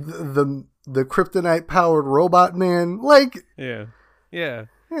like... the kryptonite powered robot man. Like... Yeah.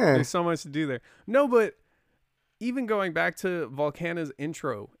 There's so much to do there. No, but even going back to Volcana's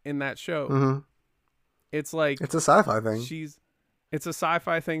intro in that show, it's like... It's a sci-fi thing. It's a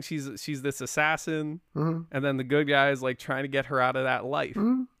sci-fi thing. She's this assassin, and then the good guy is, like, trying to get her out of that life.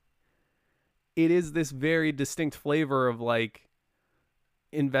 It is this very distinct flavor of, like,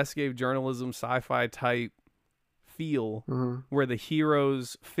 investigative journalism, sci-fi type feel, where the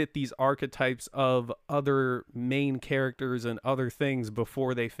heroes fit these archetypes of other main characters and other things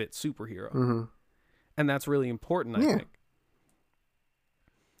before they fit superhero. And that's really important, I think.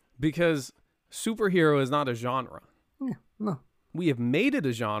 Because superhero is not a genre. Yeah, no. We have made it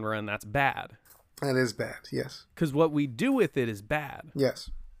a genre, and that's bad. That is bad, yes. Because what we do with it is bad. Yes.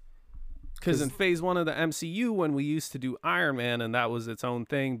 Because in phase 1 of the MCU, when we used to do Iron Man, and that was its own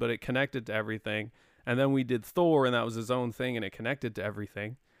thing, but it connected to everything. And then we did Thor, and that was his own thing, and it connected to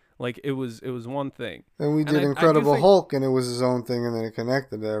everything. Like, it was one thing. And we did Incredible Hulk, and it was his own thing, and then it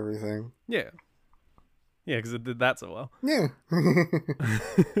connected to everything. Yeah. Yeah, because it did that so well. Yeah.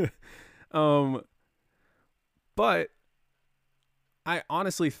 But I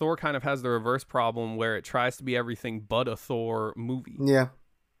honestly, Thor kind of has the reverse problem where it tries to be everything but a Thor movie. Yeah.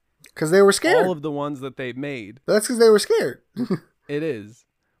 Because they were scared. All of the ones that they've made. But that's because they were scared. It is.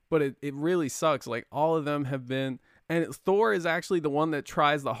 But it really sucks. Like, all of them have been... And Thor is actually the one that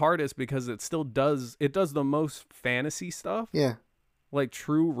tries the hardest because it still does... It does the most fantasy stuff. Yeah. Like,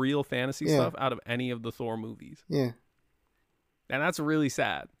 true, real fantasy stuff out of any of the Thor movies. Yeah. And that's really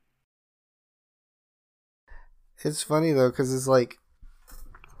sad. It's funny, though, because it's like,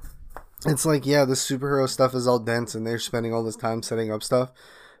 yeah, the superhero stuff is all dense, and they're spending all this time setting up stuff.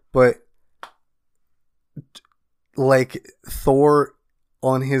 But, like, Thor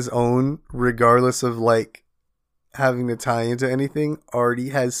on his own, regardless of, like, having to tie into anything, already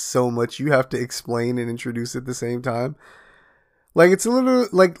has so much you have to explain and introduce at the same time. Like, it's a little,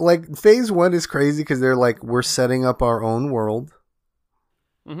 like phase 1 is crazy because they're like, we're setting up our own world.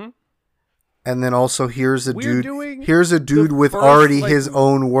 And then also here's a dude with already his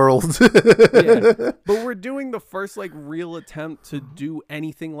own world. Yeah. But we're doing the first, like, real attempt to do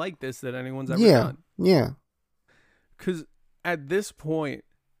anything like this that anyone's ever done. Yeah. Because at this point,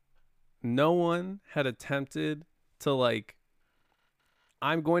 no one had attempted to, like,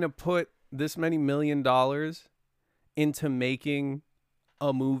 I'm going to put this many $1 million into making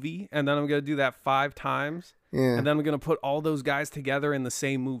a movie, and then I'm going to do that 5 times. Yeah. And then I'm going to put all those guys together in the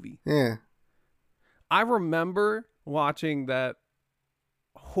same movie. Yeah. I remember watching that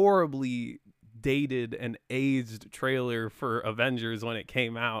horribly dated and aged trailer for Avengers when it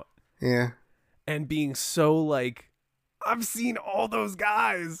came out. Yeah. And being so like, I've seen all those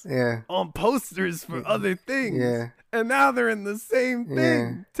guys on posters for other things. Yeah. And now they're in the same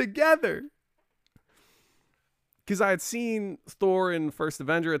thing together. Because I had seen Thor in First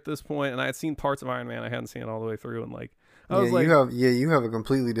Avenger at this point, and I had seen parts of Iron Man. I hadn't seen it all the way through, and like I was like, you have a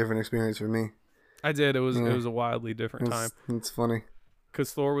completely different experience from me. I did. It was a wildly different time. It's funny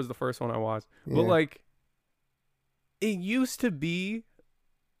because Thor was the first one I watched, but like it used to be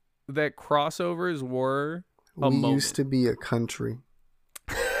that crossovers were a moment. Used to be a country.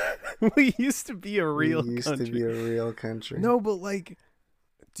 We used to be a real country. Used to be a real country. No, but like,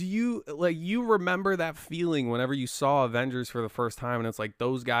 do you you remember that feeling whenever you saw Avengers for the first time and it's like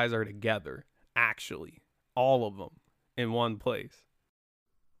those guys are together, actually, all of them in one place?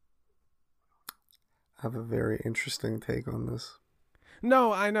 I have a very interesting take on this.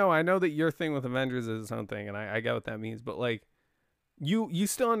 No, I know that your thing with Avengers is its own thing, and I get what that means, but like, you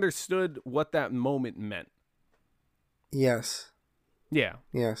still understood what that moment meant. Yes. Yeah.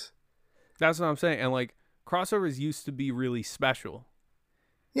 Yes. That's what I'm saying. And like, crossovers used to be really special.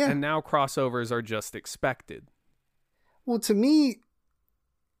 Yeah. And now crossovers are just expected. Well, to me,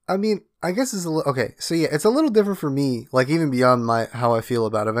 I mean, I guess it's okay. So yeah, it's a little different for me, like even beyond how I feel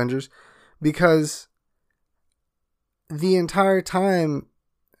about Avengers, because the entire time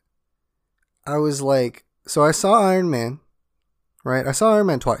I was like, so I saw Iron Man, right? I saw Iron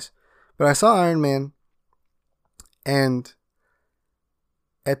Man twice, but I saw Iron Man, and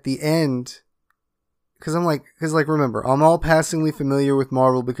at the end, because remember, I'm all passingly familiar with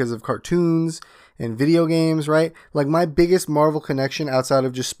Marvel because of cartoons and video games, right? Like, my biggest Marvel connection outside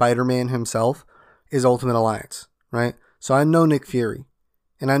of just Spider-Man himself is Ultimate Alliance, right? So I know Nick Fury,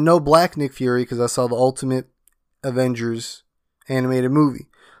 and I know Black Nick Fury because I saw the Ultimate Avengers animated movie.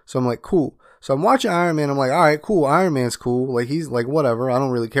 So I'm like, cool. So I'm watching Iron Man. I'm like, all right, cool. Iron Man's cool. Like, he's like, whatever. I don't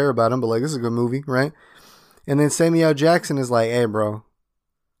really care about him, but like, this is a good movie, right? And then Samuel L. Jackson is like, hey, bro,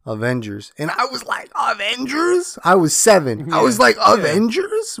 Avengers. And I was like, Avengers? I was 7. Yeah. I was like,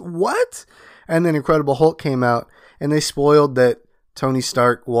 Avengers? Yeah. What? And then Incredible Hulk came out, and they spoiled that Tony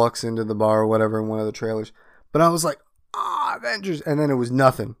Stark walks into the bar or whatever in one of the trailers. But I was like, Avengers. And then it was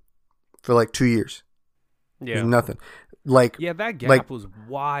nothing for like 2 years. Yeah. It was nothing. Like, yeah, that gap was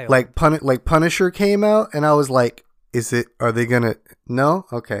wild. Like Punisher came out, and I was like, are they gonna, no?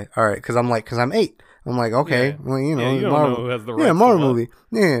 Okay. All right. Cause I'm 8. I'm like, okay, yeah. Well, you know, you don't Marvel, know who has the rights Marvel movie,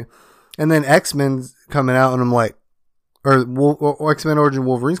 yeah. And then X-Men's coming out, and I'm like, or X-Men Origin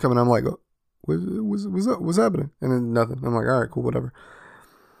Wolverine's coming out. I'm like, what's happening? And then nothing. I'm like, all right, cool, whatever.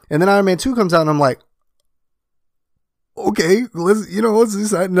 And then Iron Man 2 comes out, and I'm like, okay, let's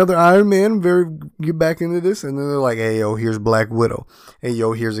just another Iron Man. Get back into this. And then they're like, hey, yo, here's Black Widow. Hey,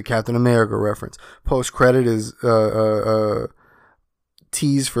 yo, here's a Captain America reference. Post credit is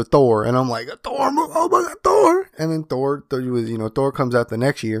tease for Thor, and I'm like, Thor, oh my god, Thor. And then Thor comes out the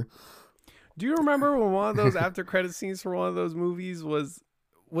next year. Do you remember when one of those after credit scenes for one of those movies was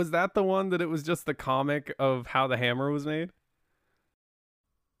that the one that it was just the comic of how the hammer was made?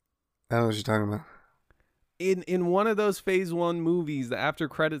 I don't know what you're talking about. In one of those phase 1 movies, the after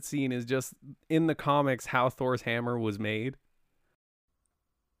credit scene is just in the comics how Thor's hammer was made.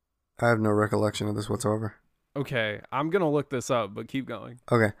 I have no recollection of this whatsoever. Okay, I'm gonna look this up, but keep going.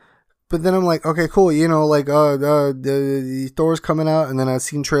 Okay, but then I'm like, okay, cool. The Thor's coming out, and then I've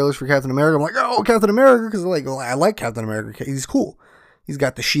seen trailers for Captain America. I'm like, oh, Captain America, because I like Captain America. He's cool. He's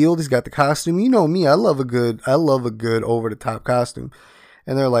got the shield. He's got the costume. You know me. I love a good over the top costume.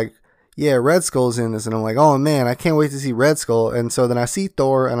 And they're like, yeah, Red Skull's in this, and I'm like, oh man, I can't wait to see Red Skull. And so then I see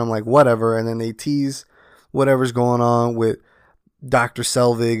Thor, and I'm like, whatever. And then they tease whatever's going on with Dr.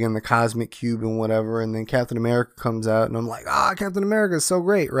 Selvig and the Cosmic Cube and whatever, and then Captain America comes out, and I'm like, Captain America is so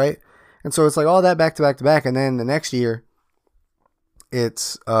great, right? And so it's like all that back to back to back, and then the next year,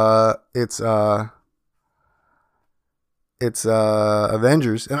 it's Avengers,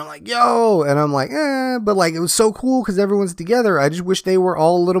 and I'm like, yo, and I'm like, but like, it was so cool because everyone's together. I just wish they were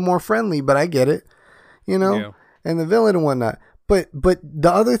all a little more friendly, but I get it, and the villain and whatnot. But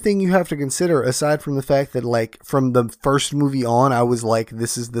the other thing you have to consider, aside from the fact that, like, from the first movie on, I was like,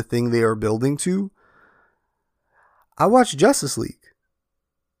 this is the thing they are building to. I watched Justice League.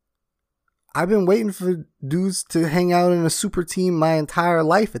 I've been waiting for dudes to hang out in a super team my entire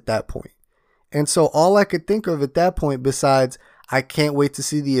life at that point. And so all I could think of at that point, besides, I can't wait to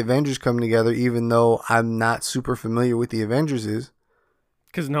see the Avengers come together, even though I'm not super familiar with the Avengers, is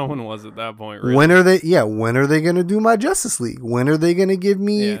Because no one was at that point, really. When are they going to do my Justice League? When are they going to give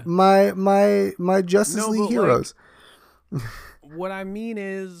me my Justice League heroes? Like, what I mean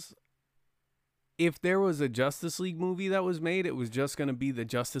is, if there was a Justice League movie that was made, it was just going to be the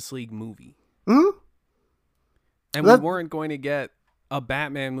Justice League movie. Mm-hmm. And we weren't going to get a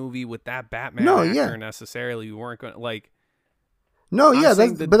Batman movie with that Batman actor necessarily. We weren't going to, like... No, yeah,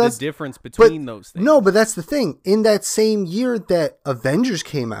 that's the difference between those things. No, but that's the thing. In that same year that Avengers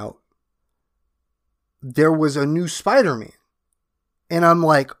came out, there was a new Spider-Man. And I'm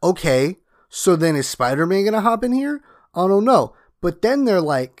like, okay, so then is Spider-Man going to hop in here? I don't know. But then they're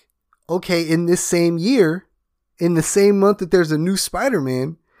like, okay, in this same year, in the same month that there's a new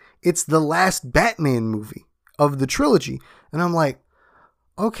Spider-Man, it's the last Batman movie of the trilogy. And I'm like,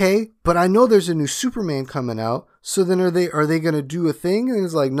 okay, but I know there's a new Superman coming out. So then are they going to do a thing? And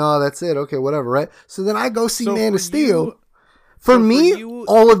it's like, no, that's it. Okay, whatever, right? So then I go see Man of Steel. For me,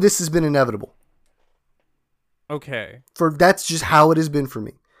 all of this has been inevitable. Okay. That's just how it has been for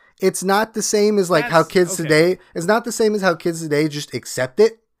me. It's not the same as like how kids today, it's not the same as how kids today just accept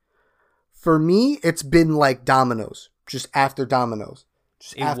it. For me, it's been like dominoes, just after dominoes.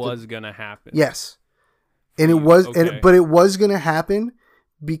 It was going to happen. Yes. And it was, but it was going to happen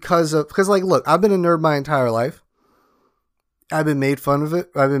because like, look, I've been a nerd my entire life. I've been made fun of it.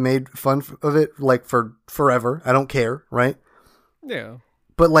 I've been made fun of it like for forever. I don't care, right? Yeah.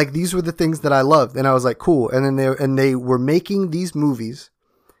 But like these were the things that I loved, and I was like, cool. And then they were making these movies,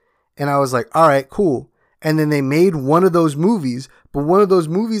 and I was like, all right, cool. And then they made one of those movies, but one of those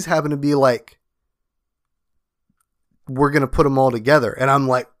movies happened to be like, we're gonna put them all together, and I'm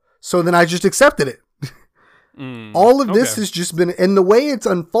like, so then I just accepted it. All of this has just been, and the way it's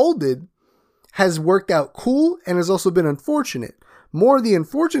unfolded has worked out cool and has also been unfortunate. More of the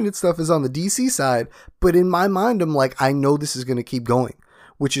unfortunate stuff is on the DC side, but in my mind, I'm like, I know this is going to keep going,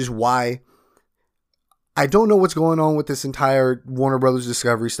 which is why I don't know what's going on with this entire Warner Brothers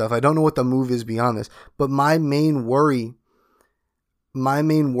Discovery stuff. I don't know what the move is beyond this, but my main worry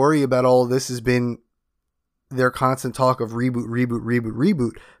about all of this has been their constant talk of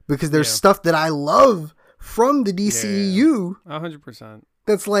reboot, because there's stuff that I love from the DCEU. 100%.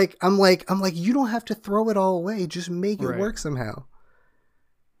 That's like, I'm like, you don't have to throw it all away. Just make it work somehow.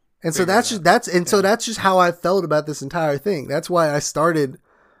 And so that's just how I felt about this entire thing. That's why I started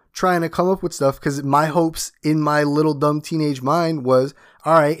trying to come up with stuff, because my hopes in my little dumb teenage mind was,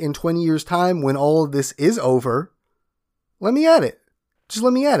 all right, in 20 years time, when all of this is over, let me at it. Just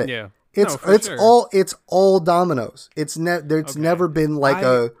let me at it. Yeah. It's all dominoes. It's never been like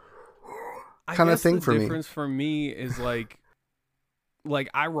a kind of thing for me. The difference for me is like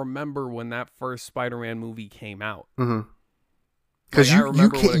I remember when that first Spider-Man movie came out. Mm-hmm. Because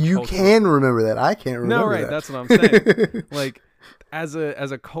you can remember that. I can't remember. No, right. That. That's what I'm saying. Like as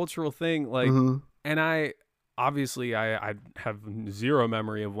a cultural thing, like, and I obviously I have zero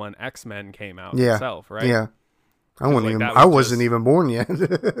memory of when X-Men came out itself, right? Yeah. I wasn't even born yet.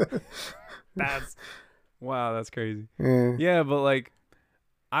 That's crazy. Yeah, but like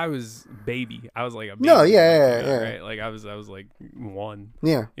I was baby. I was like a baby. No, yeah. Right? Like I was like 1.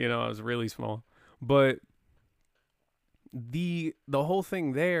 Yeah. You know, I was really small. But the whole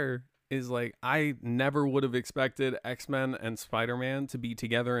thing there is like I never would have expected X-Men and Spider-Man to be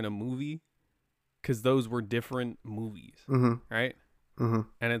together in a movie, because those were different movies, right? Mm-hmm.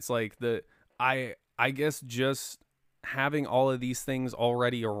 And it's like I guess just having all of these things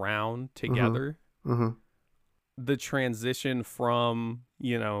already around together, the transition from,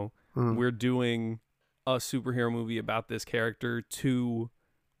 you know, we're doing a superhero movie about this character to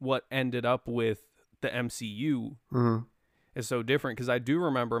what ended up with the MCU is so different. Because I do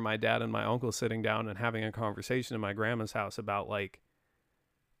remember my dad and my uncle sitting down and having a conversation in my grandma's house about like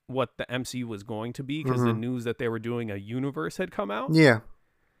what the MCU was going to be, because the news that they were doing a universe had come out. Yeah.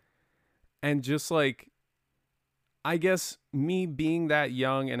 And just like, I guess me being that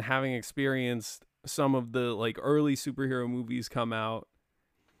young and having experienced some of the like early superhero movies come out,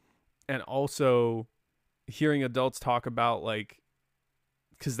 and also hearing adults talk about like,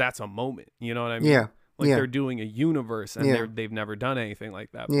 because that's a moment, you know what I mean? Yeah. Like they're doing a universe, and they've never done anything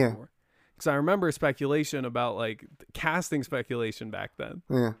like that before. Yeah. Because I remember speculation about like casting speculation back then.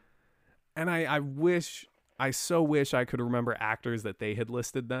 Yeah. And I so wish I could remember actors that they had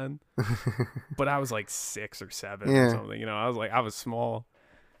listed then, but I was like 6 or 7 or something. You know, I was small.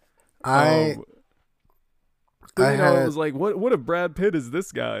 It was like, what a Brad Pitt is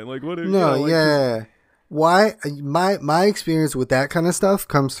this guy? Like, what? Why? My experience with that kind of stuff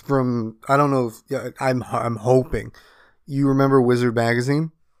comes from, I don't know if I'm hoping you remember Wizard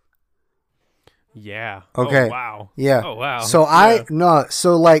magazine. Yeah. Okay. Oh wow. Yeah. Oh wow. So Yeah.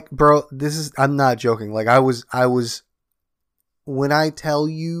 so like, bro, I'm not joking. Like I was when I tell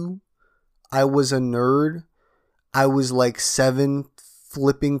you I was a nerd, I was like 7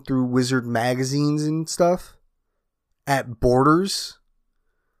 flipping through Wizard magazines and stuff at Borders.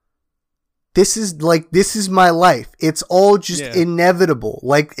 This is my life. It's all just inevitable.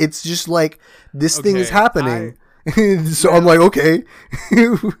 Like it's just like this thing is happening. So I'm like, okay.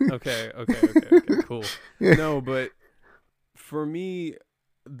 Okay, cool. Yeah. No, but for me,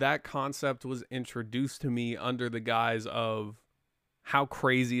 that concept was introduced to me under the guise of how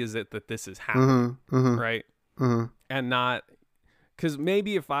crazy is it that this is happening, right? And not because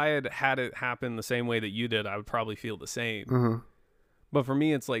maybe if I had it happen the same way that you did, I would probably feel the same. But for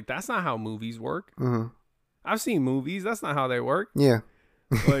me, it's like that's not how movies work. I've seen movies. That's not how they work. Yeah.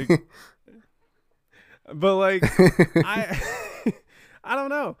 Like, but like I don't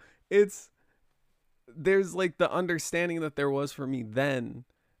know. There's like the understanding that there was for me then,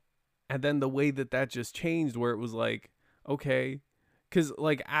 and then the way that just changed, where it was like, okay, because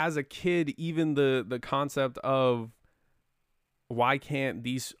like as a kid, even the concept of why can't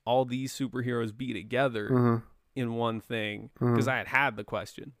all these superheroes be together in one thing? Because I had the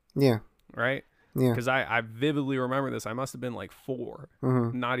question. Yeah. Right. Yeah. Because I vividly remember this. I must have been like 4.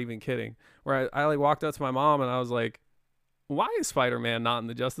 Not even kidding. Where I like walked up to my mom and I was like, why is Spider-Man not in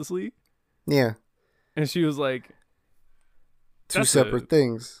the Justice League? Yeah. And she was like, two separate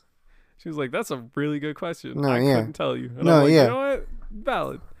things. She was like, that's a really good question. No, I yeah. couldn't tell you. And No, I'm like, yeah. you know what?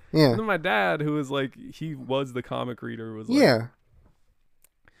 Valid. Yeah. And then my dad, who was like, he was the comic reader, was like, Yeah.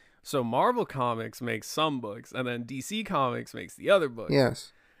 so Marvel Comics makes some books, and then DC Comics makes the other books.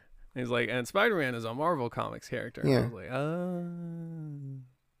 Yes. And he's like, and Spider-Man is a Marvel Comics character. Yeah. And I was like,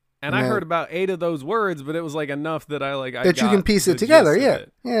 And I heard about 8 of those words, but it was like enough that I you can piece it together. Yeah.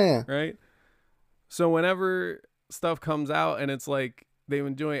 It, Yeah. right. So whenever stuff comes out and it's like they've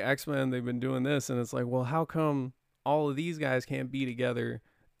been doing X-Men, they've been doing this, and it's like, well, how come all of these guys can't be together?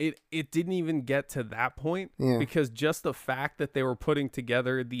 It didn't even get to that point because just the fact that they were putting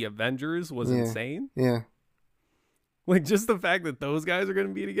together the Avengers was insane. Yeah. Like just the fact that those guys are going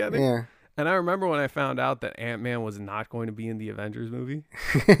to be together. Yeah. And I remember when I found out that Ant-Man was not going to be in the Avengers movie.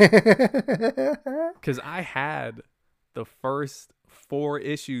 Because I had the first 4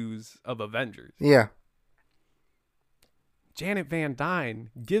 issues of Avengers. Yeah. Janet Van Dyne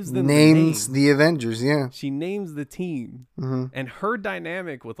gives them names the the Avengers. Yeah. She names the team. And her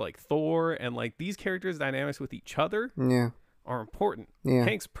dynamic with like Thor and like these characters' dynamics with each other are important. Yeah.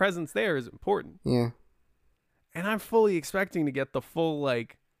 Hank's presence there is important. Yeah. And I'm fully expecting to get the full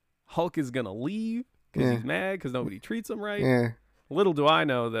like Hulk is gonna leave because he's mad because nobody treats him right. Yeah. Little do I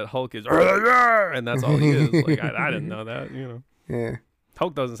know that Hulk is and that's all he is. Like I didn't know that, you know. Yeah.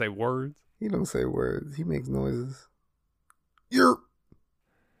 Hulk doesn't say words. He don't say words. He makes noises. Yerp.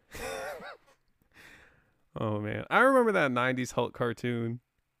 Oh man, I remember that '90s Hulk cartoon,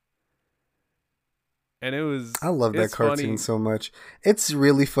 and I love that cartoon funny. So much. It's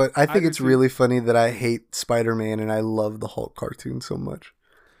really fun. I think it's really funny that I hate Spider-Man and I love the Hulk cartoon so much.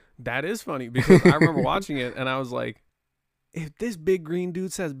 That is funny because I remember watching it and I was like, if this big green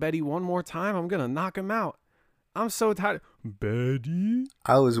dude says Betty one more time, I'm gonna knock him out. I'm so tired. Betty?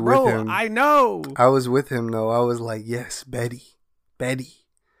 I was with him. I know. I was with him though. I was like, yes, Betty. Betty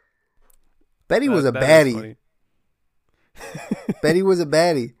was a baddie. Betty was a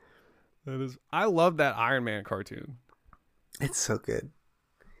baddie. I love that Iron Man cartoon. It's so good.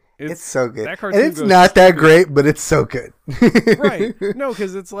 It's so good. And it's not that great, but it's so good. Right. No,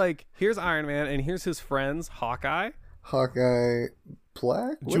 because it's like, here's Iron Man and here's his friends, Hawkeye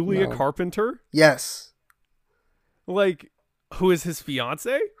Black? Julia Carpenter. Yes. Like, who is his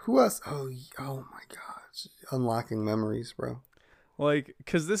fiance? Who else? Oh my gosh. Unlocking memories, bro. Like,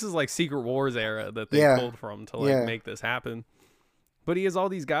 because this is like Secret Wars era that they pulled from to like make this happen. But he has all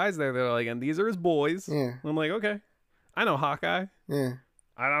these guys there that are like, and these are his boys. Yeah. I'm like, okay. I know Hawkeye. Yeah.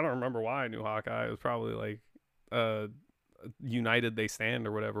 I don't remember why I knew Hawkeye. It was probably like United They Stand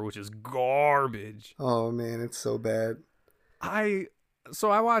or whatever, which is garbage. Oh man, it's so bad.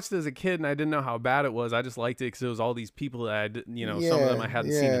 So I watched it as a kid and I didn't know how bad it was. I just liked it because it was all these people that I didn't, some of them I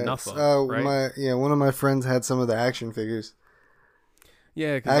hadn't seen enough of. Right? One of my friends had some of the action figures.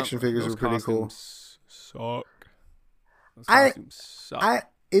 Yeah, action figures were pretty cool. Suck.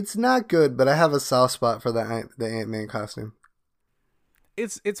 It's not good, but I have a soft spot for the Ant-Man costume.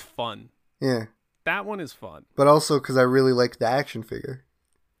 It's fun. Yeah. That one is fun. But also because I really like the action figure.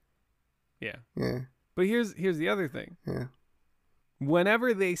 Yeah. Yeah. But here's the other thing. Yeah.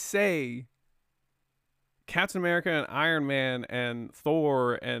 Whenever they say, Captain America and Iron Man and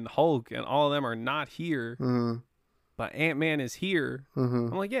Thor and Hulk and all of them are not here, but Ant-Man is here.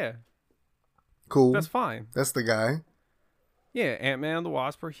 I'm like, yeah, cool. that's fine. That's the guy. Yeah, Ant-Man and the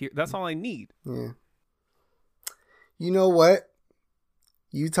Wasp are here. That's all I need. Yeah. You know what?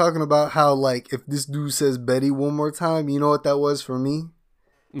 You talking about how, like, if this dude says Betty one more time, you know what that was for me?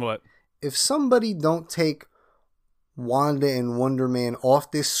 What? If somebody don't take Wanda and Wonder Man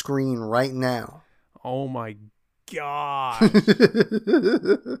off this screen right now. Oh my God.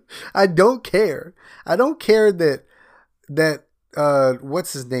 I don't care. I don't care that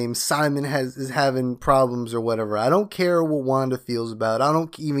what's his name? Simon is having problems or whatever. I don't care what Wanda feels about it. I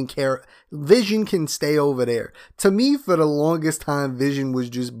don't even care. Vision can stay over there. To me, for the longest time, Vision was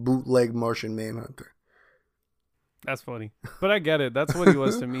just bootleg Martian Manhunter. That's funny. But I get it. That's what he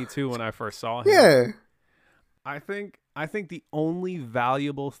was to me too when I first saw him. Yeah. I think the only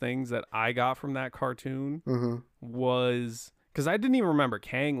valuable things that I got from that cartoon was because I didn't even remember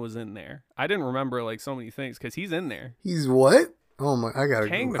Kang was in there. I didn't remember like so many things because he's in there. He's what? Oh my! I gotta.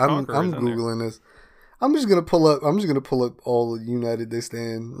 Kang I'm googling this. I'm just gonna pull up all of United They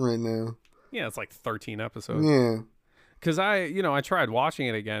Stand right now. Yeah, it's like 13 episodes. Yeah. Because I tried watching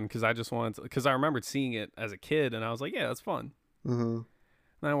it again because I just wanted to, because I remembered seeing it as a kid and I was like, yeah, that's fun. And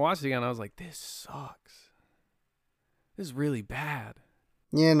I watched it again and I was like, this sucks. This is really bad.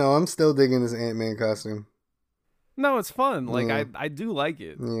 Yeah, no, I'm still digging this Ant-Man costume. No, it's fun. Like I do like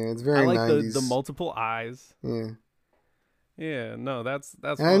it. Yeah, it's very. I like 90s. the multiple eyes. Yeah. Yeah, no, that's.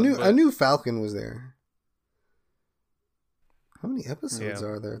 And fun, I knew Falcon was there. How many episodes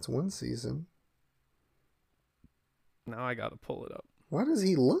are there? It's one season. Now I gotta pull it up. Why does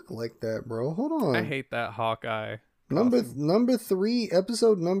he look like that, bro? Hold on. I hate that Hawkeye. Number 3,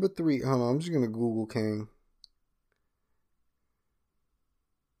 episode number 3. Hold on, I'm just gonna Google Kang.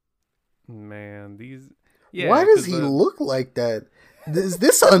 Man, these. Yeah, why does he look like that? Is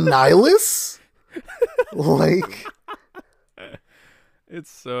this a Nihilus? Like. It's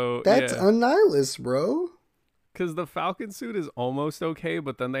so. That's a Nihilus, bro. Because the Falcon suit is almost okay,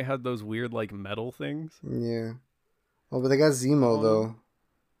 but then they had those weird like metal things. Yeah. Oh, but they got Zemo though.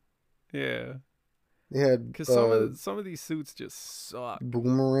 Yeah. They had because some of these suits just suck.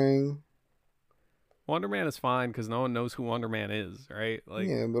 Boomerang. Wonder Man is fine because no one knows who Wonder Man is, right? Like,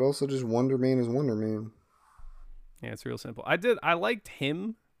 yeah, but also just Wonder Man is Wonder Man. Yeah, it's real simple. I liked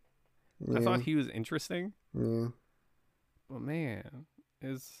him. Yeah. I thought he was interesting. Yeah. But man,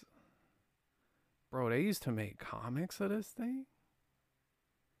 bro, they used to make comics of this thing.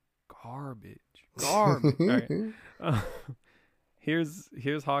 Garbage. All right.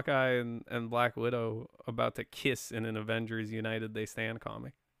 Here's Hawkeye and Black Widow about to kiss in an Avengers United They Stand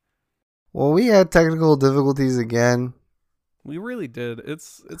comic. Well, we had technical difficulties again. We really did.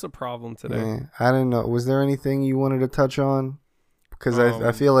 It's a problem today. Yeah, I didn't know. Was there anything you wanted to touch on? Because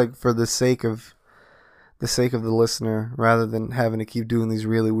I feel like for the sake of the listener, rather than having to keep doing these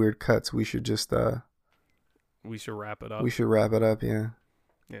really weird cuts, we should just we should wrap it up. We should wrap it up. Yeah.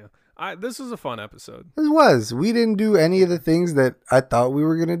 Yeah. This was a fun episode. It was. We didn't do any of the things that I thought we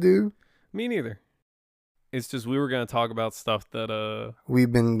were gonna do. Me neither. It's just we were gonna talk about stuff that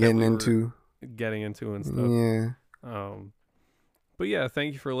we've been getting into and stuff. Yeah. But yeah,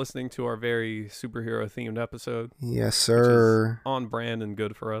 thank you for listening to our very superhero themed episode. Yes, sir. On brand and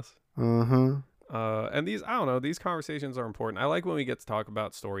good for us. Mm-hmm. And these conversations are important. I like when we get to talk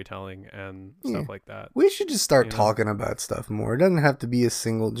about storytelling and stuff like that. We should just start talking about stuff more. It doesn't have to be a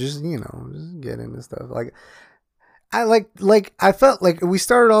single, just get into stuff. Like I felt like we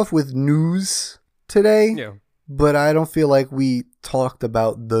started off with news today. Yeah. But I don't feel like we talked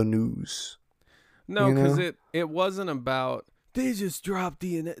about the news. No, because it wasn't about they just dropped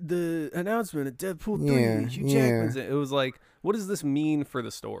the announcement of Deadpool 3. Hugh Jackman's in. It was like, what does this mean for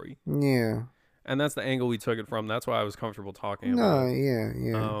the story? Yeah. And that's the angle we took it from. That's why I was comfortable talking about it. Yeah.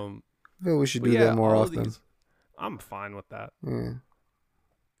 I feel we should do that more often. I'm fine with that. Yeah.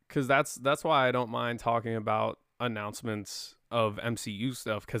 Because that's why I don't mind talking about announcements of MCU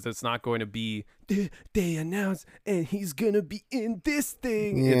stuff, because it's not going to be they announced and he's going to be in this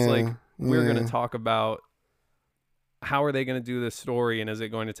thing. Yeah, it's like we're going to talk about how are they going to do this story, and is it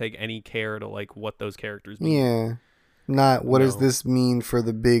going to take any care to like what those characters mean? Yeah. Not what does this mean for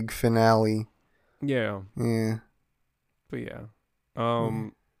the big finale? Yeah. Yeah. But yeah.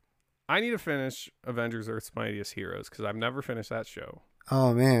 I need to finish Avengers Earth's Mightiest Heroes because I've never finished that show.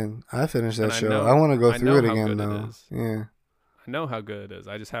 Oh man, I finished that show. I want to go through it again though. Yeah. I know how good it is.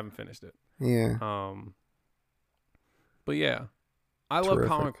 I just haven't finished it. Yeah. But yeah. I love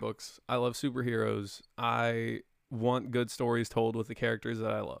comic books. I love superheroes. I want good stories told with the characters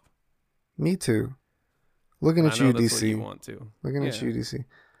that I love. Me too. Looking And at I know you, that's what you DC. want to. Looking at Yeah. you, DC.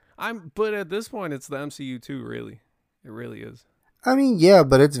 But at this point, it's the MCU too. Really, it really is. I mean, yeah,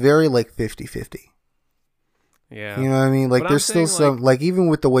 but it's very like 50-50. Yeah. You know what I mean? Like, But I'm there's still saying, some, like, even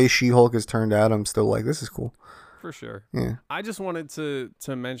with the way She-Hulk has turned out, I'm still like, this is cool. For sure. Yeah. I just wanted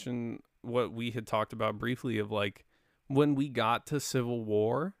to mention what we had talked about briefly of like when we got to Civil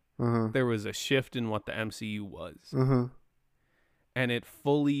War, there was a shift in what the MCU was. And it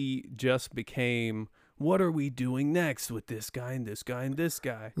fully just became, what are we doing next with this guy and this guy and this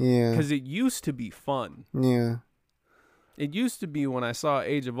guy? Yeah. Because it used to be fun. Yeah. It used to be when I saw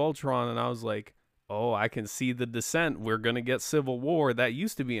Age of Ultron and I was like, oh, I can see the descent. We're going to get Civil War. That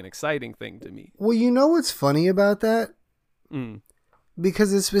used to be an exciting thing to me. Well, you know what's funny about that?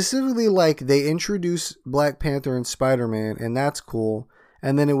 Because it's specifically like they introduced Black Panther and Spider-Man, and that's cool.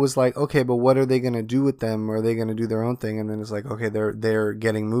 And then it was like, okay, but what are they going to do with them? Are they going to do their own thing? And then it's like, okay, they're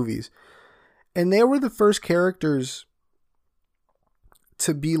getting movies. And they were the first characters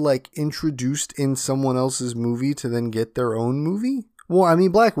to be like introduced in someone else's movie to then get their own movie. Well, I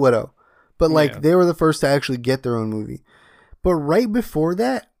mean, Black Widow. But like they were the first to actually get their own movie. But right before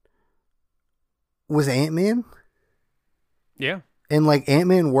that was Ant-Man. Yeah. And like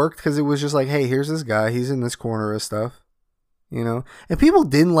Ant-Man worked because it was just like, hey, here's this guy. He's in this corner of stuff. You know? And people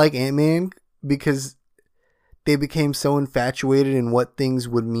didn't like Ant-Man because they became so infatuated in what things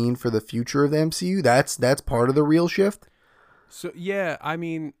would mean for the future of the MCU. That's part of the real shift. So yeah, I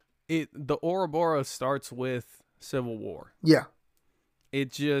mean, the Ouroboros starts with Civil War. Yeah.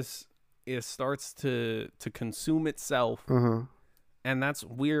 It starts to consume itself, and that's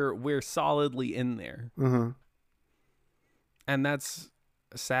we're solidly in there, and that's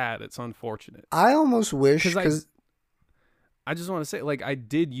sad. It's unfortunate. I almost wish because I just want to say, like, I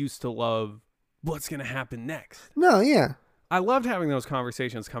did used to love what's gonna happen next. No, yeah, I loved having those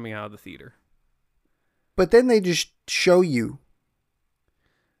conversations coming out of the theater. But then they just show you,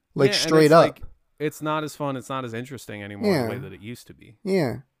 like, straight up. Like, it's not as fun. It's not as interesting anymore the way that it used to be.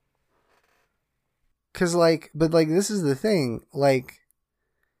 Yeah. Cause like, but like, this is the thing. Like,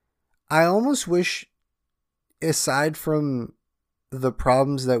 I almost wish, aside from the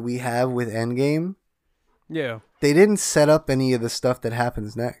problems that we have with Endgame, they didn't set up any of the stuff that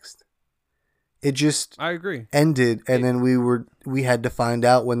happens next. It just, I agree, ended, and then we had to find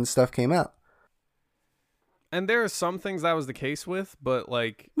out when the stuff came out. And there are some things that was the case with, but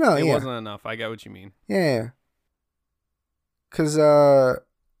like, it wasn't enough. I get what you mean. Yeah. Cause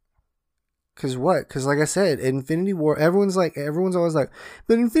what? Cause like I said, Infinity War, everyone's always like,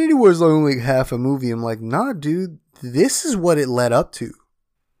 but Infinity War is only like half a movie. I'm like, nah, dude, this is what it led up to.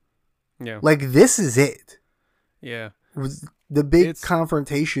 Yeah. Like, this is it. Yeah. The big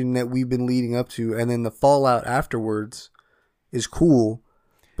confrontation that we've been leading up to, and then the fallout afterwards is cool.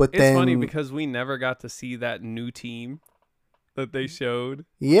 But it's funny because we never got to see that new team that they showed.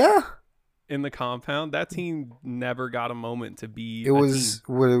 Yeah. In the compound, that team never got a moment to be. It was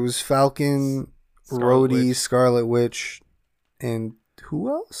Falcon, Rhodey, Scarlet Witch, and who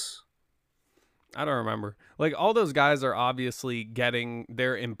else? I don't remember. Like, all those guys are obviously getting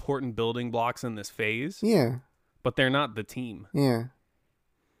their important building blocks in this phase. Yeah. But they're not the team. Yeah.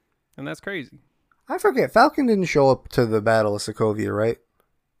 And that's crazy. I forget. Falcon didn't show up to the Battle of Sokovia, right?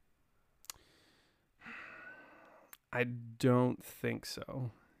 I don't think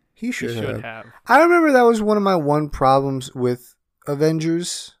so. He should have. I remember that was one of my problems with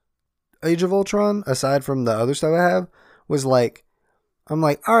Avengers Age of Ultron, aside from the other stuff I have, was like, I'm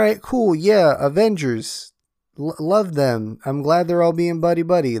like, all right, cool, yeah, Avengers, love them. I'm glad they're all being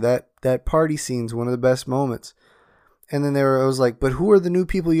buddy-buddy. That party scene's one of the best moments. And then I was like, but who are the new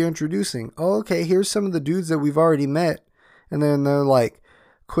people you're introducing? Oh, okay, here's some of the dudes that we've already met. And then they're like,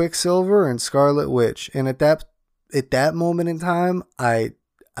 Quicksilver and Scarlet Witch. And at that moment in time, I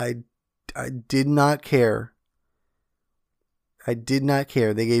did not care. I did not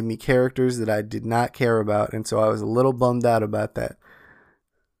care. They gave me characters that I did not care about, and so I was a little bummed out about that.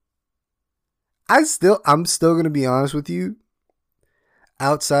 I'm still going to be honest with you.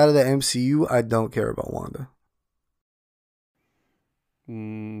 Outside of the MCU, I don't care about Wanda.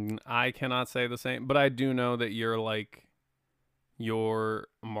 I cannot say the same, but I do know that your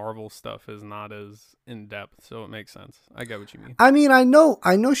Marvel stuff is not as in depth, so it makes sense. I get what you mean. I mean, I know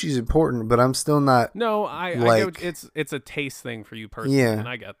she's important, but I'm still not. No, I get it's a taste thing for you personally, and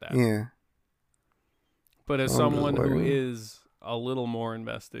I get that. Yeah. But as someone who is a little more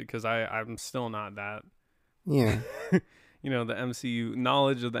invested, because I'm still not that. Yeah. The MCU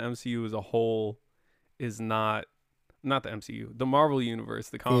knowledge of the MCU as a whole is not the MCU. The Marvel universe,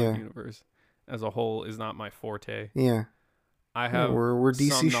 the comic universe as a whole is not my forte. Yeah. I have we're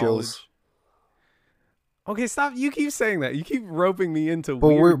DC shows. Okay, stop. You keep saying that. You keep roping me into But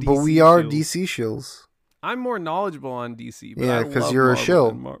weird DC we are shills. DC shills. I'm more knowledgeable on DC, but Yeah, I because love you're a Marvel shill.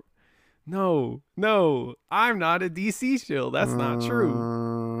 and No, I'm not a DC shill. That's not true.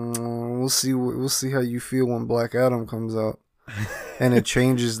 We'll see. We'll see how you feel when Black Adam comes out, and it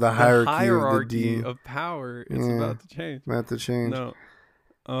changes the hierarchy of power. It's about to change. About to change. No,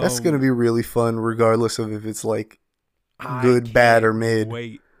 that's gonna be really fun, regardless of if it's like good, bad, or mid.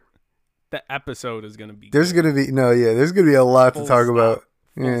 Wait, the episode is gonna be. There's good. gonna be There's gonna be a lot to talk about.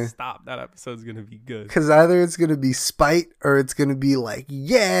 Stop. That episode's gonna be good. Because either it's gonna be spite or it's gonna be like,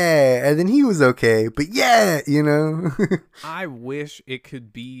 yeah, and then he was okay, but yeah, I wish it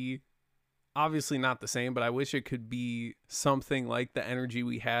could be, obviously not the same, but I wish it could be something like the energy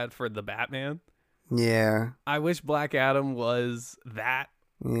we had for the Batman. Yeah. I wish Black Adam was that.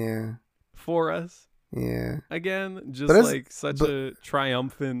 Yeah. For us. Yeah. Again, just such a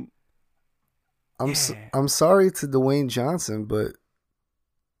triumphant. I'm sorry to Dwayne Johnson, but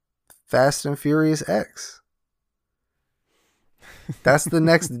Fast and Furious X. That's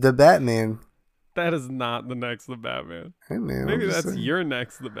the Batman. That is not the next The Batman. Hey man, maybe that's saying. Your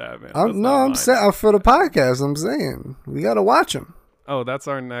next The Batman. I'm saying for the podcast. I'm saying we gotta watch him. Oh, that's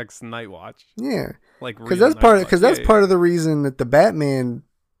our next night watch. Yeah, like because that's part of the reason that the Batman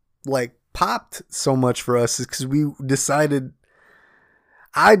like popped so much for us is because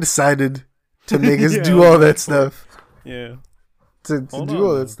I decided to make us do all that stuff. Yeah. To do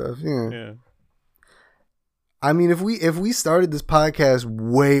all that stuff, yeah. I mean, if we started this podcast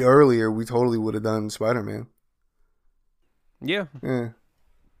way earlier, we totally would have done Spider-Man. Yeah. Yeah.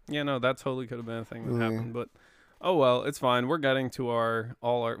 Yeah, no, that totally could have been a thing that happened, but oh well, it's fine. We're getting to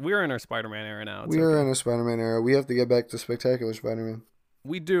we're in our Spider-Man era now. We're in a Spider-Man era. We have to get back to Spectacular Spider-Man.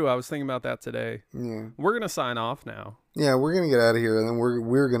 We do. I was thinking about that today. Yeah. We're gonna sign off now. Yeah, we're gonna get out of here, and then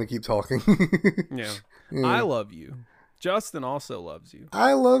we're gonna keep talking. Yeah. I love you. Justin also loves you.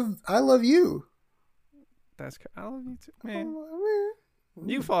 I love you. I love you too, man.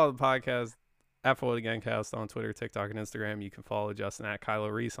 You can follow the podcast at foiledagain on Twitter, TikTok, and Instagram. You can follow Justin at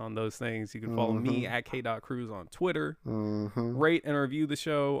Kylo Reese on those things. You can follow me at k.cruz on Twitter. Rate and review the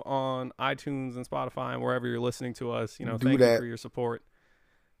show on iTunes and Spotify and wherever you're listening to us. Thank you for your support.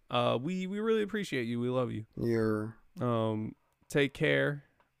 We really appreciate you. We love you. Yeah. Take care.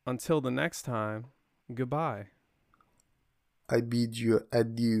 Until the next time. Goodbye. I bid you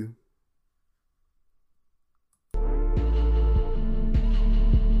adieu.